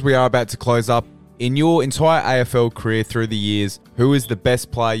 just as we are about to close up, in your entire AFL career through the years, who is the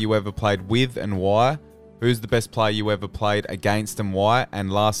best player you ever played with and why? Who's the best player you ever played against and why?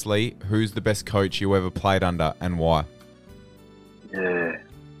 And lastly, who's the best coach you ever played under and why? Yeah,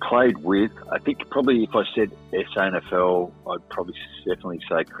 played with, I think probably if I said SANFL, I'd probably definitely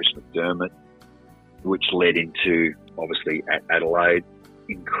say Chris McDermott, which led into, obviously, at Adelaide.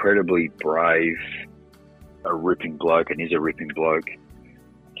 Incredibly brave, a ripping bloke, and is a ripping bloke.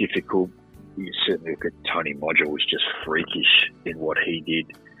 Difficult. You certainly look at Tony Module, was just freakish in what he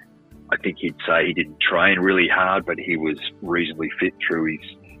did. I think he'd say he didn't train really hard, but he was reasonably fit through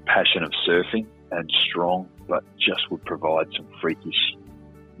his passion of surfing and strong, but just would provide some freakish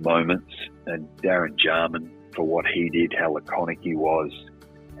moments. And Darren Jarman, for what he did, how laconic he was,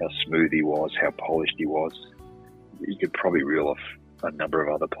 how smooth he was, how polished he was. You could probably reel off a number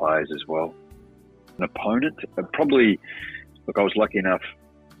of other players as well. An opponent, probably, look, I was lucky enough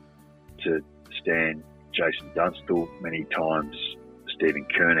to stand Jason Dunstall many times, Stephen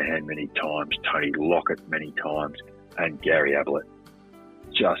Kernahan many times, Tony Lockett many times, and Gary Ablett.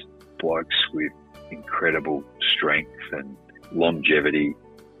 Just blokes with incredible strength and longevity.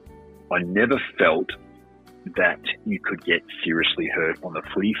 I never felt that you could get seriously hurt on the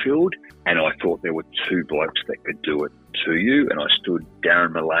footy field, and I thought there were 2 blokes that could do it to you, and I stood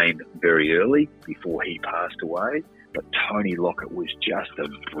Darren Mullane very early before he passed away. But Tony Lockett was just a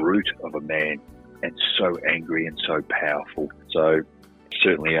brute of a man, and so angry and so powerful. So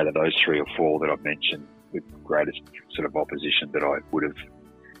certainly out of those 3 or 4 that I've mentioned, the greatest sort of opposition that I would have,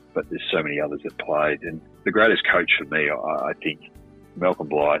 but there's so many others that played. And the greatest coach for me, I think, Malcolm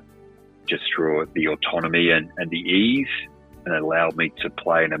Blight, just through the autonomy and the ease, and allowed me to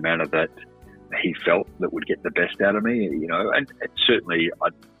play in a manner that he felt that would get the best out of me, you know. And certainly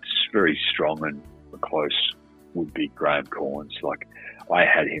very strong and close would be Graham Corns. Like, I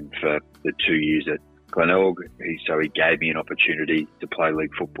had him for the 2 years at Glenelg. So he gave me an opportunity to play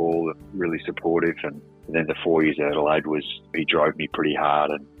league football, really supportive. And then the 4 years at Adelaide he drove me pretty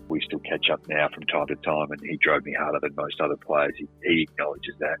hard, and we still catch up now from time to time, and he drove me harder than most other players. He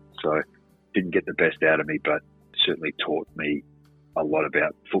acknowledges that. So didn't get the best out of me, but certainly taught me a lot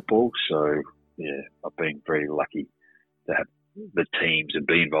about football. So yeah, I've been very lucky to have the teams and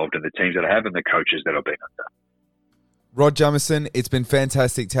be involved in the teams that I have and the coaches that I've been under. Rod Jameson, it's been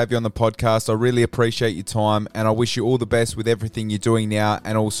fantastic to have you on the podcast. I really appreciate your time, and I wish you all the best with everything you're doing now,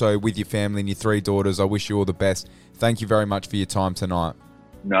 and also with your family and your 3 daughters. I wish you all the best. Thank you very much for your time tonight.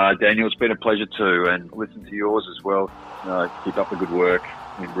 No, Daniel, it's been a pleasure too, and listen to yours as well. Keep up the good work.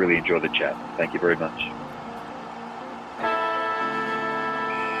 We really enjoy the chat. Thank you very much.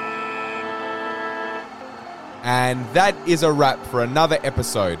 And that is a wrap for another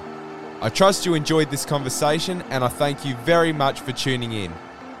episode. I trust you enjoyed this conversation, and I thank you very much for tuning in.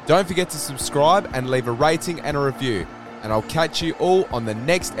 Don't forget to subscribe and leave a rating and a review. And I'll catch you all on the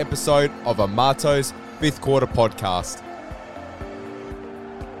next episode of Amato's 5th Quarter Podcast.